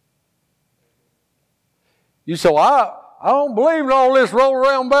 You say, I don't believe in all this roll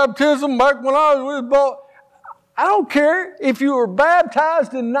around baptism back when I was with boy. I don't care if you were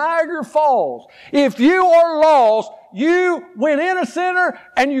baptized in Niagara Falls. If you are lost, you went in a sinner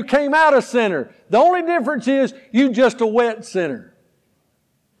and you came out a sinner. The only difference is you just a wet sinner.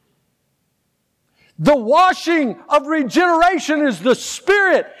 The washing of regeneration is the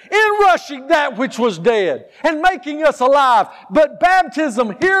Spirit inrushing that which was dead and making us alive. But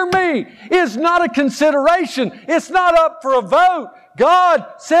baptism, hear me, is not a consideration. It's not up for a vote. God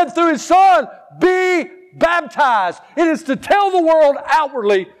said through His Son, be baptized. It is to tell the world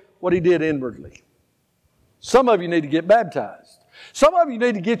outwardly what He did inwardly. Some of you need to get baptized. Some of you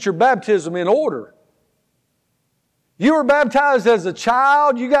need to get your baptism in order. You were baptized as a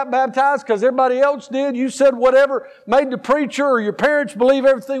child. You got baptized because everybody else did. You said whatever made the preacher or your parents believe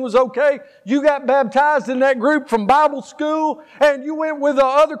everything was okay. You got baptized in that group from Bible school and you went with the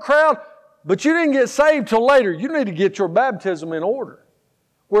other crowd, but you didn't get saved till later. You need to get your baptism in order,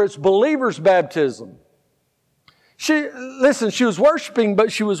 where it's believer's baptism. She was worshiping,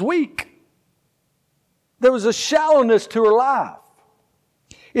 but she was weak. There was a shallowness to her life.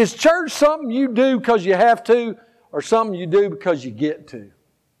 Is church something you do because you have to, or something you do because you get to?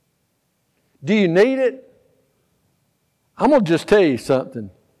 Do you need it? I'm going to just tell you something.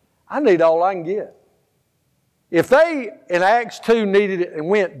 I need all I can get. If they, in Acts 2, needed it and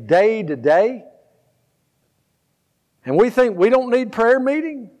went day to day, and we think we don't need prayer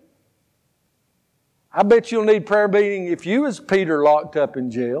meeting, I bet you'll need prayer meeting if you was Peter locked up in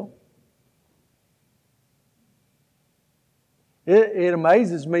jail. It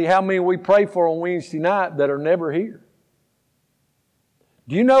amazes me how many we pray for on Wednesday night that are never here.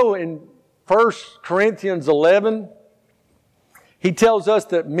 Do you know in 1 Corinthians 11, he tells us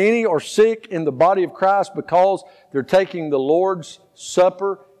that many are sick in the body of Christ because they're taking the Lord's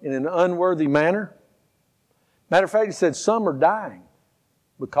Supper in an unworthy manner? Matter of fact, he said some are dying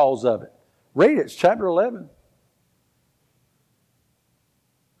because of it. Read it, it's chapter 11.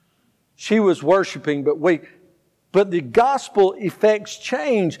 She was worshiping but weak. But the gospel effects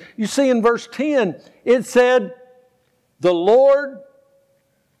change. You see in verse 10, it said, the Lord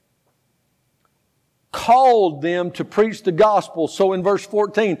called them to preach the gospel. So in verse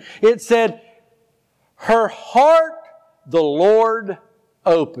 14, it said, her heart the Lord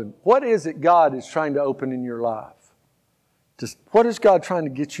opened. What is it God is trying to open in your life? What is God trying to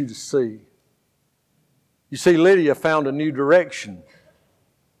get you to see? You see, Lydia found a new direction.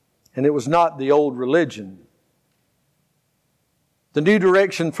 And it was not the old religion. The new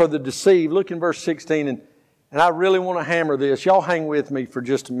direction for the deceived. Look in verse 16, and I really want to hammer this. Y'all hang with me for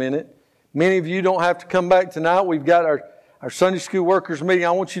just a minute. Many of you don't have to come back tonight. We've got our Sunday school workers meeting.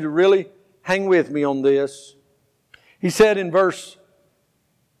 I want you to really hang with me on this. He said in verse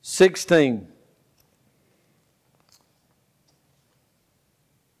 16,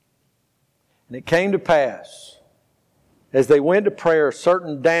 and it came to pass, as they went to prayer, a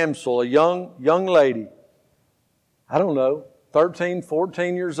certain damsel, a young lady, I don't know, 13,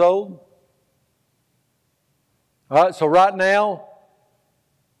 14 years old. All right, so right now,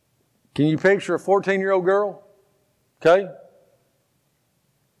 can you picture a 14-year-old girl? Okay?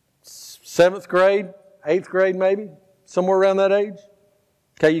 7th grade, 8th grade maybe, somewhere around that age.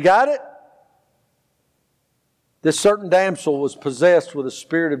 Okay, you got it? This certain damsel was possessed with a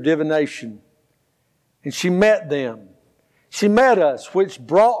spirit of divination, and she met them. She met us, which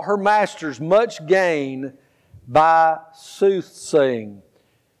brought her masters much gain by soothsaying.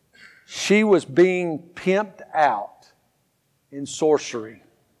 She was being pimped out in sorcery.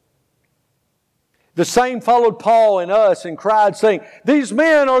 The same followed Paul and us and cried, saying, these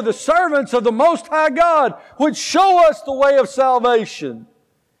men are the servants of the Most High God, which show us the way of salvation.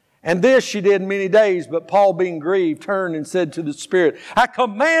 And this she did many days, but Paul, being grieved, turned and said to the Spirit, I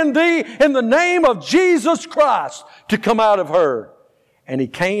command thee in the name of Jesus Christ to come out of her. And he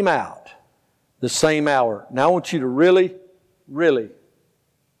came out the same hour. Now I want you to really, really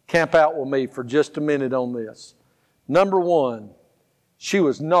camp out with me for just a minute on this. Number one, she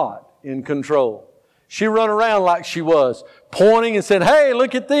was not in control. She run around like she was, pointing and said, hey,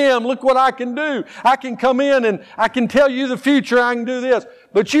 look at them. Look what I can do. I can come in and I can tell you the future. I can do this.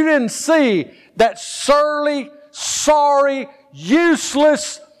 But you didn't see that surly, sorry,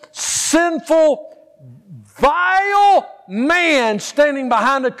 useless, sinful, vile man standing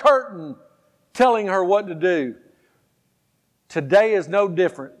behind a curtain telling her what to do. Today is no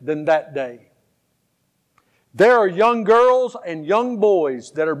different than that day. There are young girls and young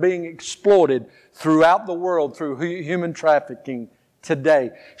boys that are being exploited throughout the world through human trafficking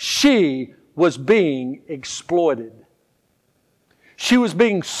today. She was being exploited. She was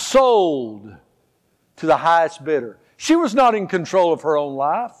being sold to the highest bidder. She was not in control of her own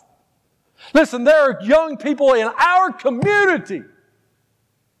life. Listen, there are young people in our community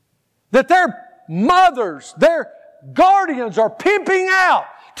that their mothers, their guardians are pimping out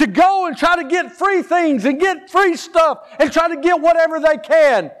to go and try to get free things and get free stuff and try to get whatever they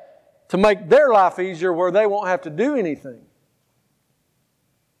can to make their life easier where they won't have to do anything.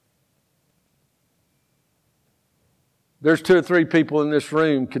 There's 2 or 3 people in this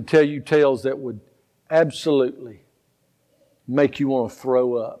room could tell you tales that would absolutely make you want to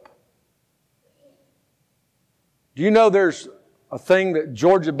throw up. Do you know there's a thing that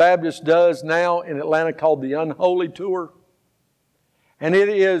Georgia Baptist does now in Atlanta called the Unholy Tour? And it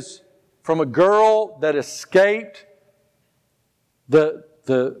is from a girl that escaped the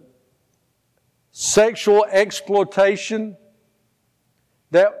sexual exploitation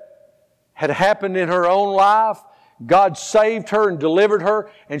that had happened in her own life. God saved her and delivered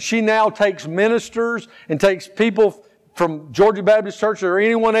her, and she now takes ministers and takes people from Georgia Baptist Church or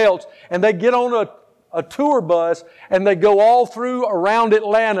anyone else, and they get on a tour bus and they go all through around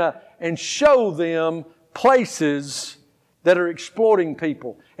Atlanta and show them places that are exploiting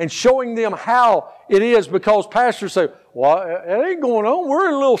people and showing them how it is, because pastors say, well, it ain't going on. We're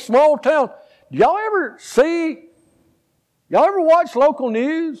in a little small town. Do y'all ever watch local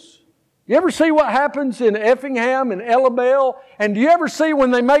news? You ever see what happens in Effingham and Ellabelle? And do you ever see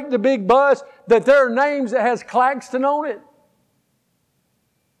when they make the big bus that there are names that has Claxton on it?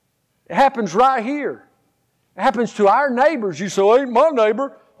 It happens right here. It happens to our neighbors. You say, ain't my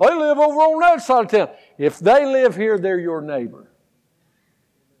neighbor. They live over on that side of town. If they live here, they're your neighbor.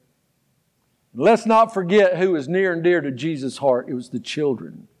 Let's not forget who is near and dear to Jesus' heart. It was the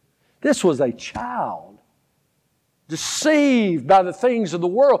children. This was a child deceived by the things of the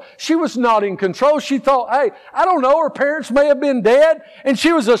world. She was not in control. She thought, hey, I don't know, her parents may have been dead, and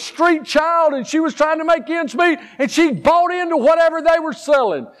she was a street child, and she was trying to make ends meet, and she bought into whatever they were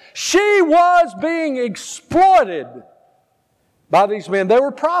selling. She was being exploited by these men. They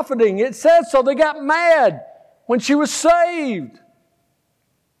were profiting. It says so. They got mad when she was saved.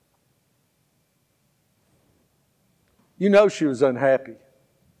 You know she was unhappy.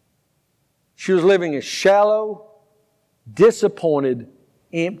 She was living a shallow, disappointed,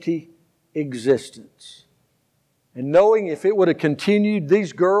 empty existence. And knowing if it would have continued,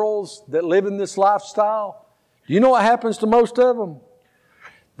 these girls that live in this lifestyle, do you know what happens to most of them?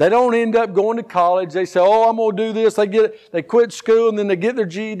 They don't end up going to college. They say, oh, I'm going to do this. They quit school and then they get their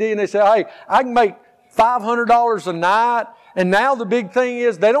GED and they say, hey, I can make $500 a night. And now the big thing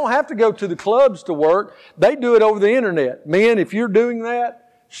is they don't have to go to the clubs to work. They do it over the internet. Men, if you're doing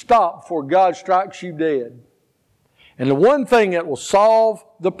that, stop before God strikes you dead. And the one thing that will solve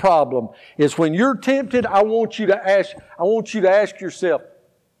the problem is when you're tempted, I want you to ask yourself,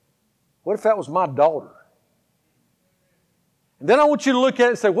 what if that was my daughter? And then I want you to look at it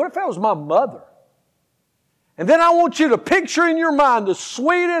and say, what if that was my mother? And then I want you to picture in your mind the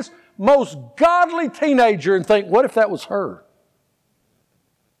sweetest, most godly teenager and think, what if that was her?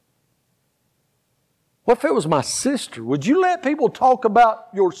 What if it was my sister? Would you let people talk about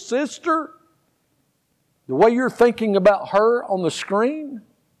your sister the way you're thinking about her on the screen?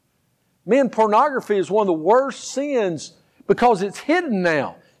 Men, pornography is one of the worst sins because it's hidden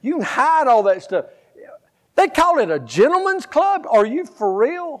now. You can hide all that stuff. They call it a gentleman's club. Are you for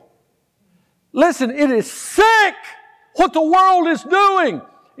real? Listen, it is sick what the world is doing.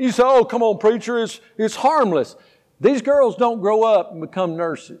 You say, oh, come on, preacher, it's harmless. These girls don't grow up and become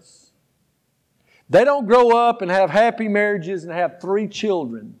nurses. They don't grow up and have happy marriages and have 3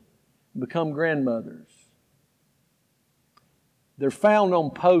 children and become grandmothers. They're found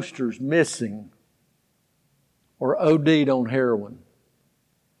on posters missing or OD'd on heroin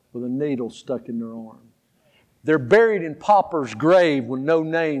with a needle stuck in their arm. They're buried in pauper's grave with no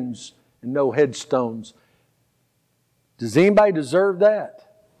names and no headstones. Does anybody deserve that?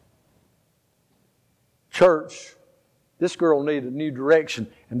 Church, this girl needed a new direction.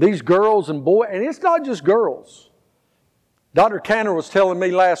 And these girls and boys, and it's not just girls. Dr. Canner was telling me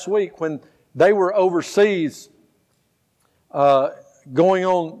last week when they were overseas going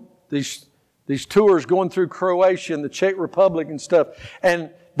on these tours, going through Croatia and the Czech Republic and stuff. And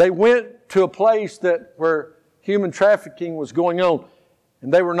they went to a place where human trafficking was going on.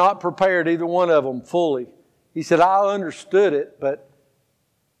 And they were not prepared, either one of them, fully. He said, I understood it, but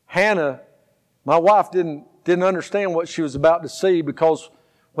Hannah, my wife, didn't understand what she was about to see, because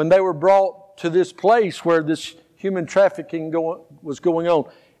when they were brought to this place where this human trafficking was going on,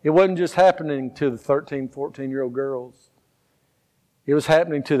 it wasn't just happening to the 13, 14-year-old girls. It was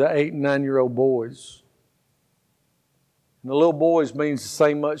happening to the 8 and 9-year-old boys. And the little boys means the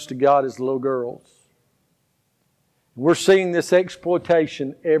same much to God as the little girls. We're seeing this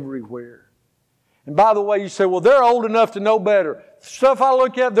exploitation everywhere. And by the way, you say, well, they're old enough to know better. Stuff I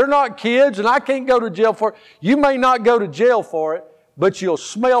look at, they're not kids and I can't go to jail for it. You may not go to jail for it, but you'll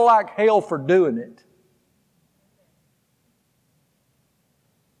smell like hell for doing it.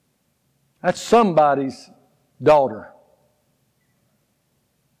 That's somebody's daughter.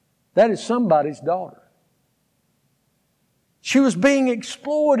 That is somebody's daughter. She was being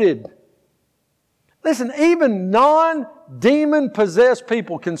exploited. Listen, even non-demon possessed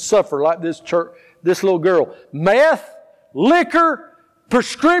people can suffer like this little girl. Meth, liquor,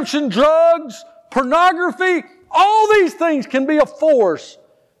 prescription drugs, pornography, all these things can be a force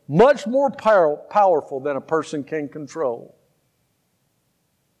much more powerful than a person can control.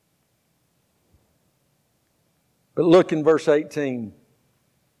 But look in verse 18.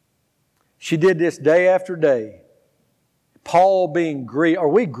 She did this day after day. Paul being grieved. Are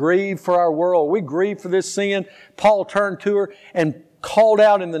we grieved for our world? Are we grieved for this sin? Paul turned to her and called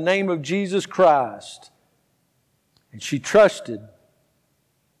out in the name of Jesus Christ. And she trusted.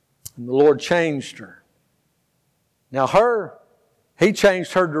 And the Lord changed her. Now He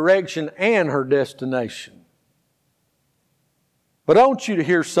changed her direction and her destination. But I want you to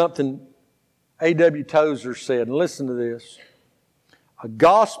hear something A.W. Tozer said. And listen to this. A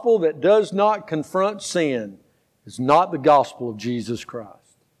gospel that does not confront sin is not the gospel of Jesus Christ.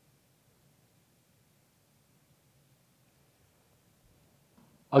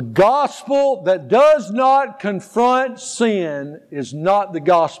 A gospel that does not confront sin is not the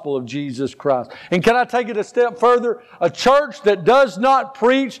gospel of Jesus Christ. And can I take it a step further? A church that does not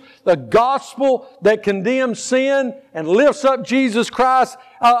preach the gospel that condemns sin and lifts up Jesus Christ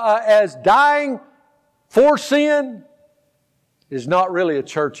as dying for sin is not really a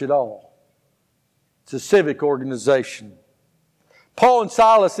church at all. It's a civic organization. Paul and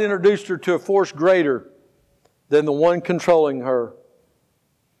Silas introduced her to a force greater than the one controlling her.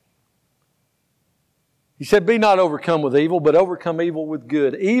 He said, be not overcome with evil, but overcome evil with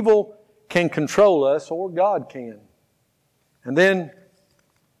good. Evil can control us, or God can. And then,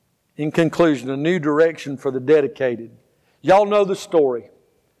 in conclusion, a new direction for the dedicated. Y'all know the story.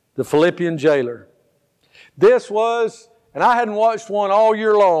 The Philippian jailer. This was, and I hadn't watched one all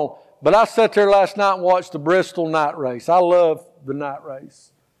year long, but I sat there last night and watched the Bristol night race. I love the night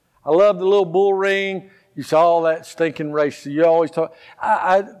race. I love the little bull ring. You saw all that stinking race. You always talk.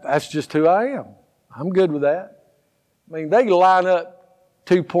 That's just who I am. I'm good with that. I mean, they line up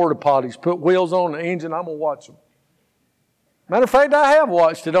 2 porta potties, put wheels on the engine, I'm going to watch them. Matter of fact, I have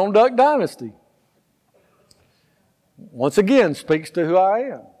watched it on Duck Dynasty. Once again, speaks to who I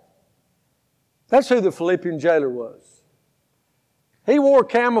am. That's who the Philippian jailer was. He wore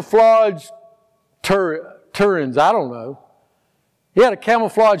camouflage turins, I don't know. He had a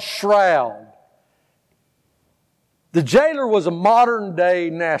camouflage shroud. The jailer was a modern day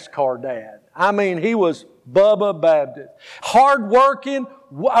NASCAR dad. I mean, he was Bubba Baptist. Hard-working,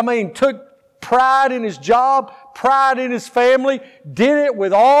 took pride in his job, pride in his family, did it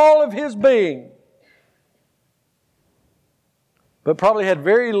with all of his being. But probably had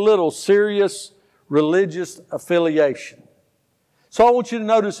very little serious religious affiliation. So I want you to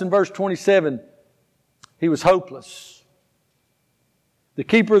notice in verse 27, he was hopeless. The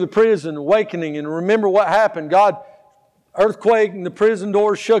keeper of the prison awakening, and remember what happened. God, earthquake, and the prison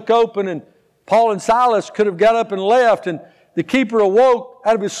doors shook open, and Paul and Silas could have got up and left, and the keeper awoke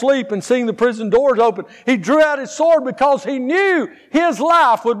out of his sleep and seeing the prison doors open. He drew out his sword because he knew his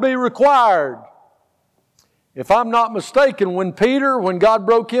life would be required. If I'm not mistaken, when God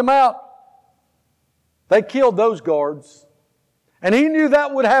broke him out, they killed those guards. And he knew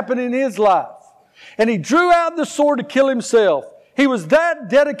that would happen in his life. And he drew out the sword to kill himself. He was that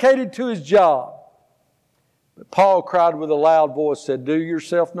dedicated to his job. But Paul cried with a loud voice, said, do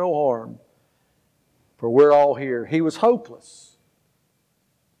yourself no harm, for we're all here. He was hopeless.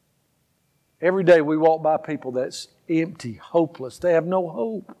 Every day we walk by people that's empty, hopeless. They have no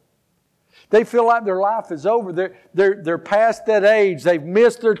hope. They feel like their life is over. They're past that age. They've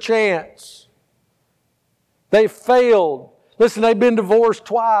missed their chance. They've failed. Listen, they've been divorced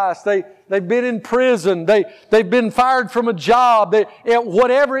twice. They've been in prison. They've been fired from a job.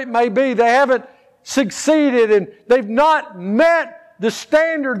 Whatever it may be, they haven't succeeded, and they've not met the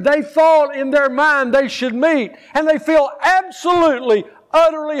standard they thought in their mind they should meet. And they feel absolutely,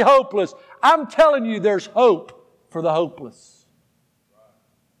 utterly hopeless. I'm telling you, there's hope for the hopeless.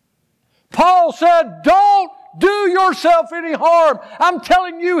 Paul said, don't do yourself any harm. I'm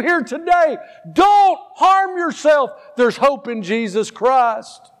telling you here today, don't harm yourself. There's hope in Jesus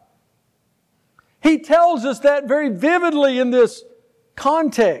Christ. He tells us that very vividly in this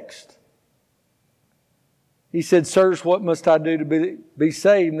context. He said, Sirs, what must I do to be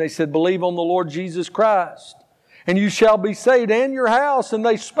saved? And they said, Believe on the Lord Jesus Christ, and you shall be saved, and your house. And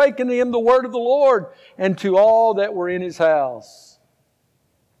they spake unto him the word of the Lord, and to all that were in his house.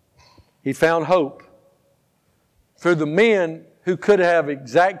 He found hope for the men who could have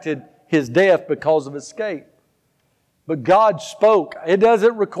exacted his death because of escape. But God spoke. It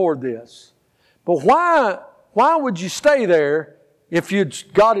doesn't record this. But why would you stay there if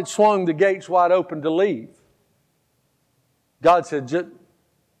God had swung the gates wide open to leave? God said,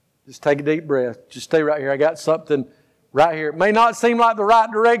 just take a deep breath. Just stay right here. I got something right here. It may not seem like the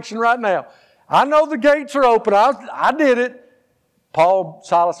right direction right now. I know the gates are open. I did it. Paul,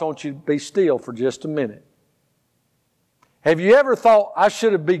 Silas, I want you to be still for just a minute. Have you ever thought, I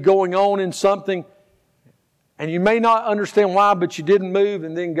should be going on in something, and you may not understand why, but you didn't move,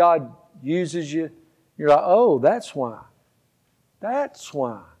 and then God uses you? You're like, oh, that's why. That's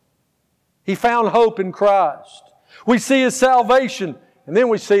why. He found hope in Christ. We see His salvation, and then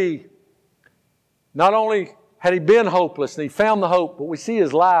we see not only had he been hopeless and he found the hope, but we see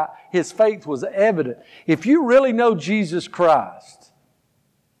his life, his faith was evident. If you really know Jesus Christ,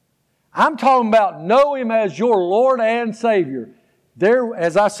 I'm talking about know Him as your Lord and Savior. There,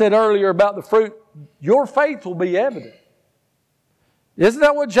 as I said earlier about the fruit, your faith will be evident. Isn't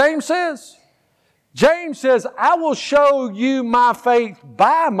that what James says? James says, I will show you my faith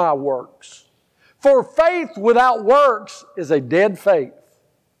by my works. For faith without works is a dead faith.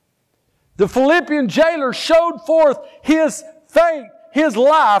 The Philippian jailer showed forth his faith, his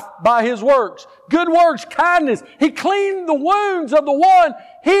life by his works. Good works, kindness. He cleaned the wounds of the one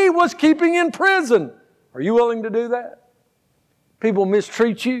he was keeping in prison. Are you willing to do that? People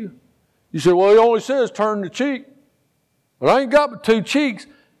mistreat you. You say, well, He only says turn the cheek. But I ain't got but two cheeks.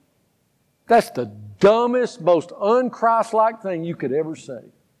 That's the dumbest, most un-Christ-like thing you could ever say.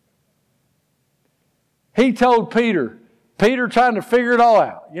 He told Peter trying to figure it all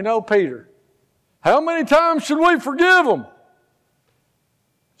out. You know, Peter, how many times should we forgive them?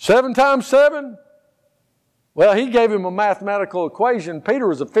 7 times 7? Well, he gave him a mathematical equation. Peter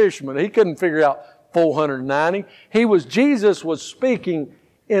was a fisherman. He couldn't figure out 490. Jesus was speaking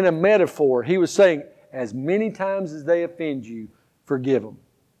in a metaphor. He was saying, as many times as they offend you, forgive them.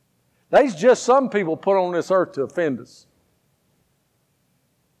 There's just some people put on this earth to offend us.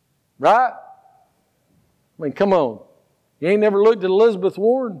 Right? I mean, come on. You ain't never looked at Elizabeth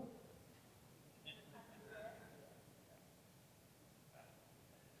Warren?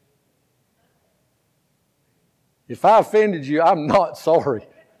 If I offended you, I'm not sorry.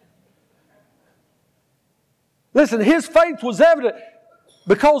 Listen, his faith was evident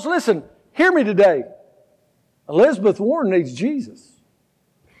because, listen, hear me today. Elizabeth Warren needs Jesus.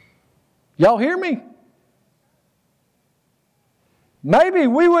 Y'all hear me? Maybe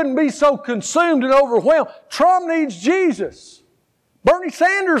we wouldn't be so consumed and overwhelmed. Trump needs Jesus. Bernie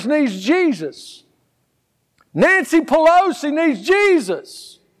Sanders needs Jesus. Nancy Pelosi needs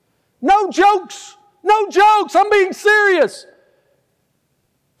Jesus. No jokes. No jokes. I'm being serious.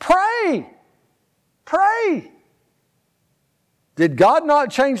 Pray. Pray. Did God not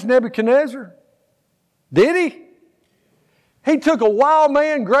change Nebuchadnezzar? Did He? He took a wild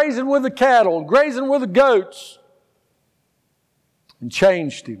man grazing with the cattle and grazing with the goats and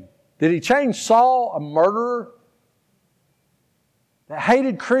changed him. Did He change Saul, a murderer that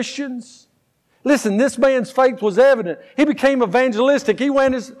hated Christians? Listen, this man's faith was evident. He became evangelistic. He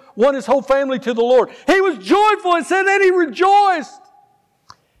won his whole family to the Lord. He was joyful. It said that he rejoiced.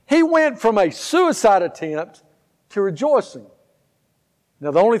 He went from a suicide attempt to rejoicing. Now,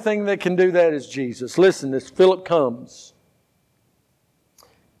 the only thing that can do that is Jesus. Listen, as Philip comes,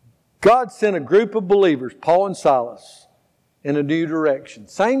 God sent a group of believers, Paul and Silas, in a new direction.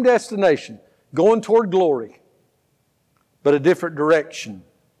 Same destination, going toward glory, but a different direction.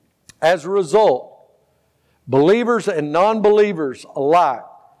 As a result, believers and non-believers alike,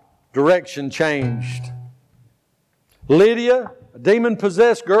 direction changed. Lydia, a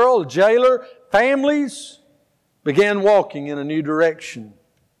demon-possessed girl, a jailer, families began walking in a new direction.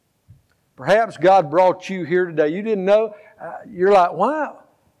 Perhaps God brought you here today. You didn't know. You're like, why?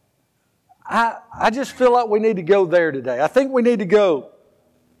 I just feel like we need to go there today. I think we need to go.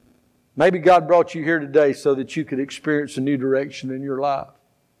 Maybe God brought you here today so that you could experience a new direction in your life.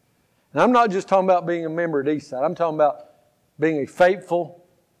 And I'm not just talking about being a member at Eastside. I'm talking about being a faithful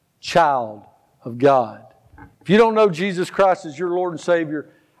child of God. If you don't know Jesus Christ as your Lord and Savior,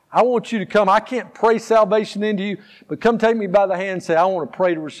 I want you to come. I can't pray salvation into you, but come take me by the hand and say, I want to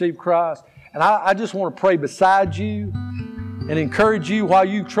pray to receive Christ. And I just want to pray beside you and encourage you while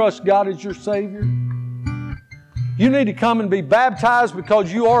you trust God as your Savior. You need to come and be baptized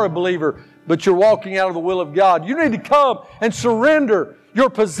because you are a believer. but you're walking out of the will of God. You need to come and surrender your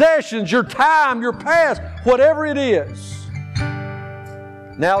possessions, your time, your past, whatever it is.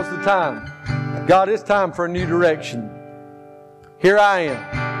 Now's the time. God, it's time for a new direction. Here I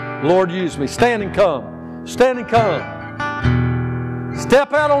am. Lord, use me. Stand and come. Stand and come.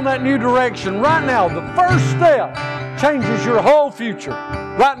 Step out on that new direction right now. The first step changes your whole future.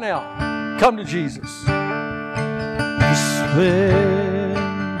 Right now, come to Jesus.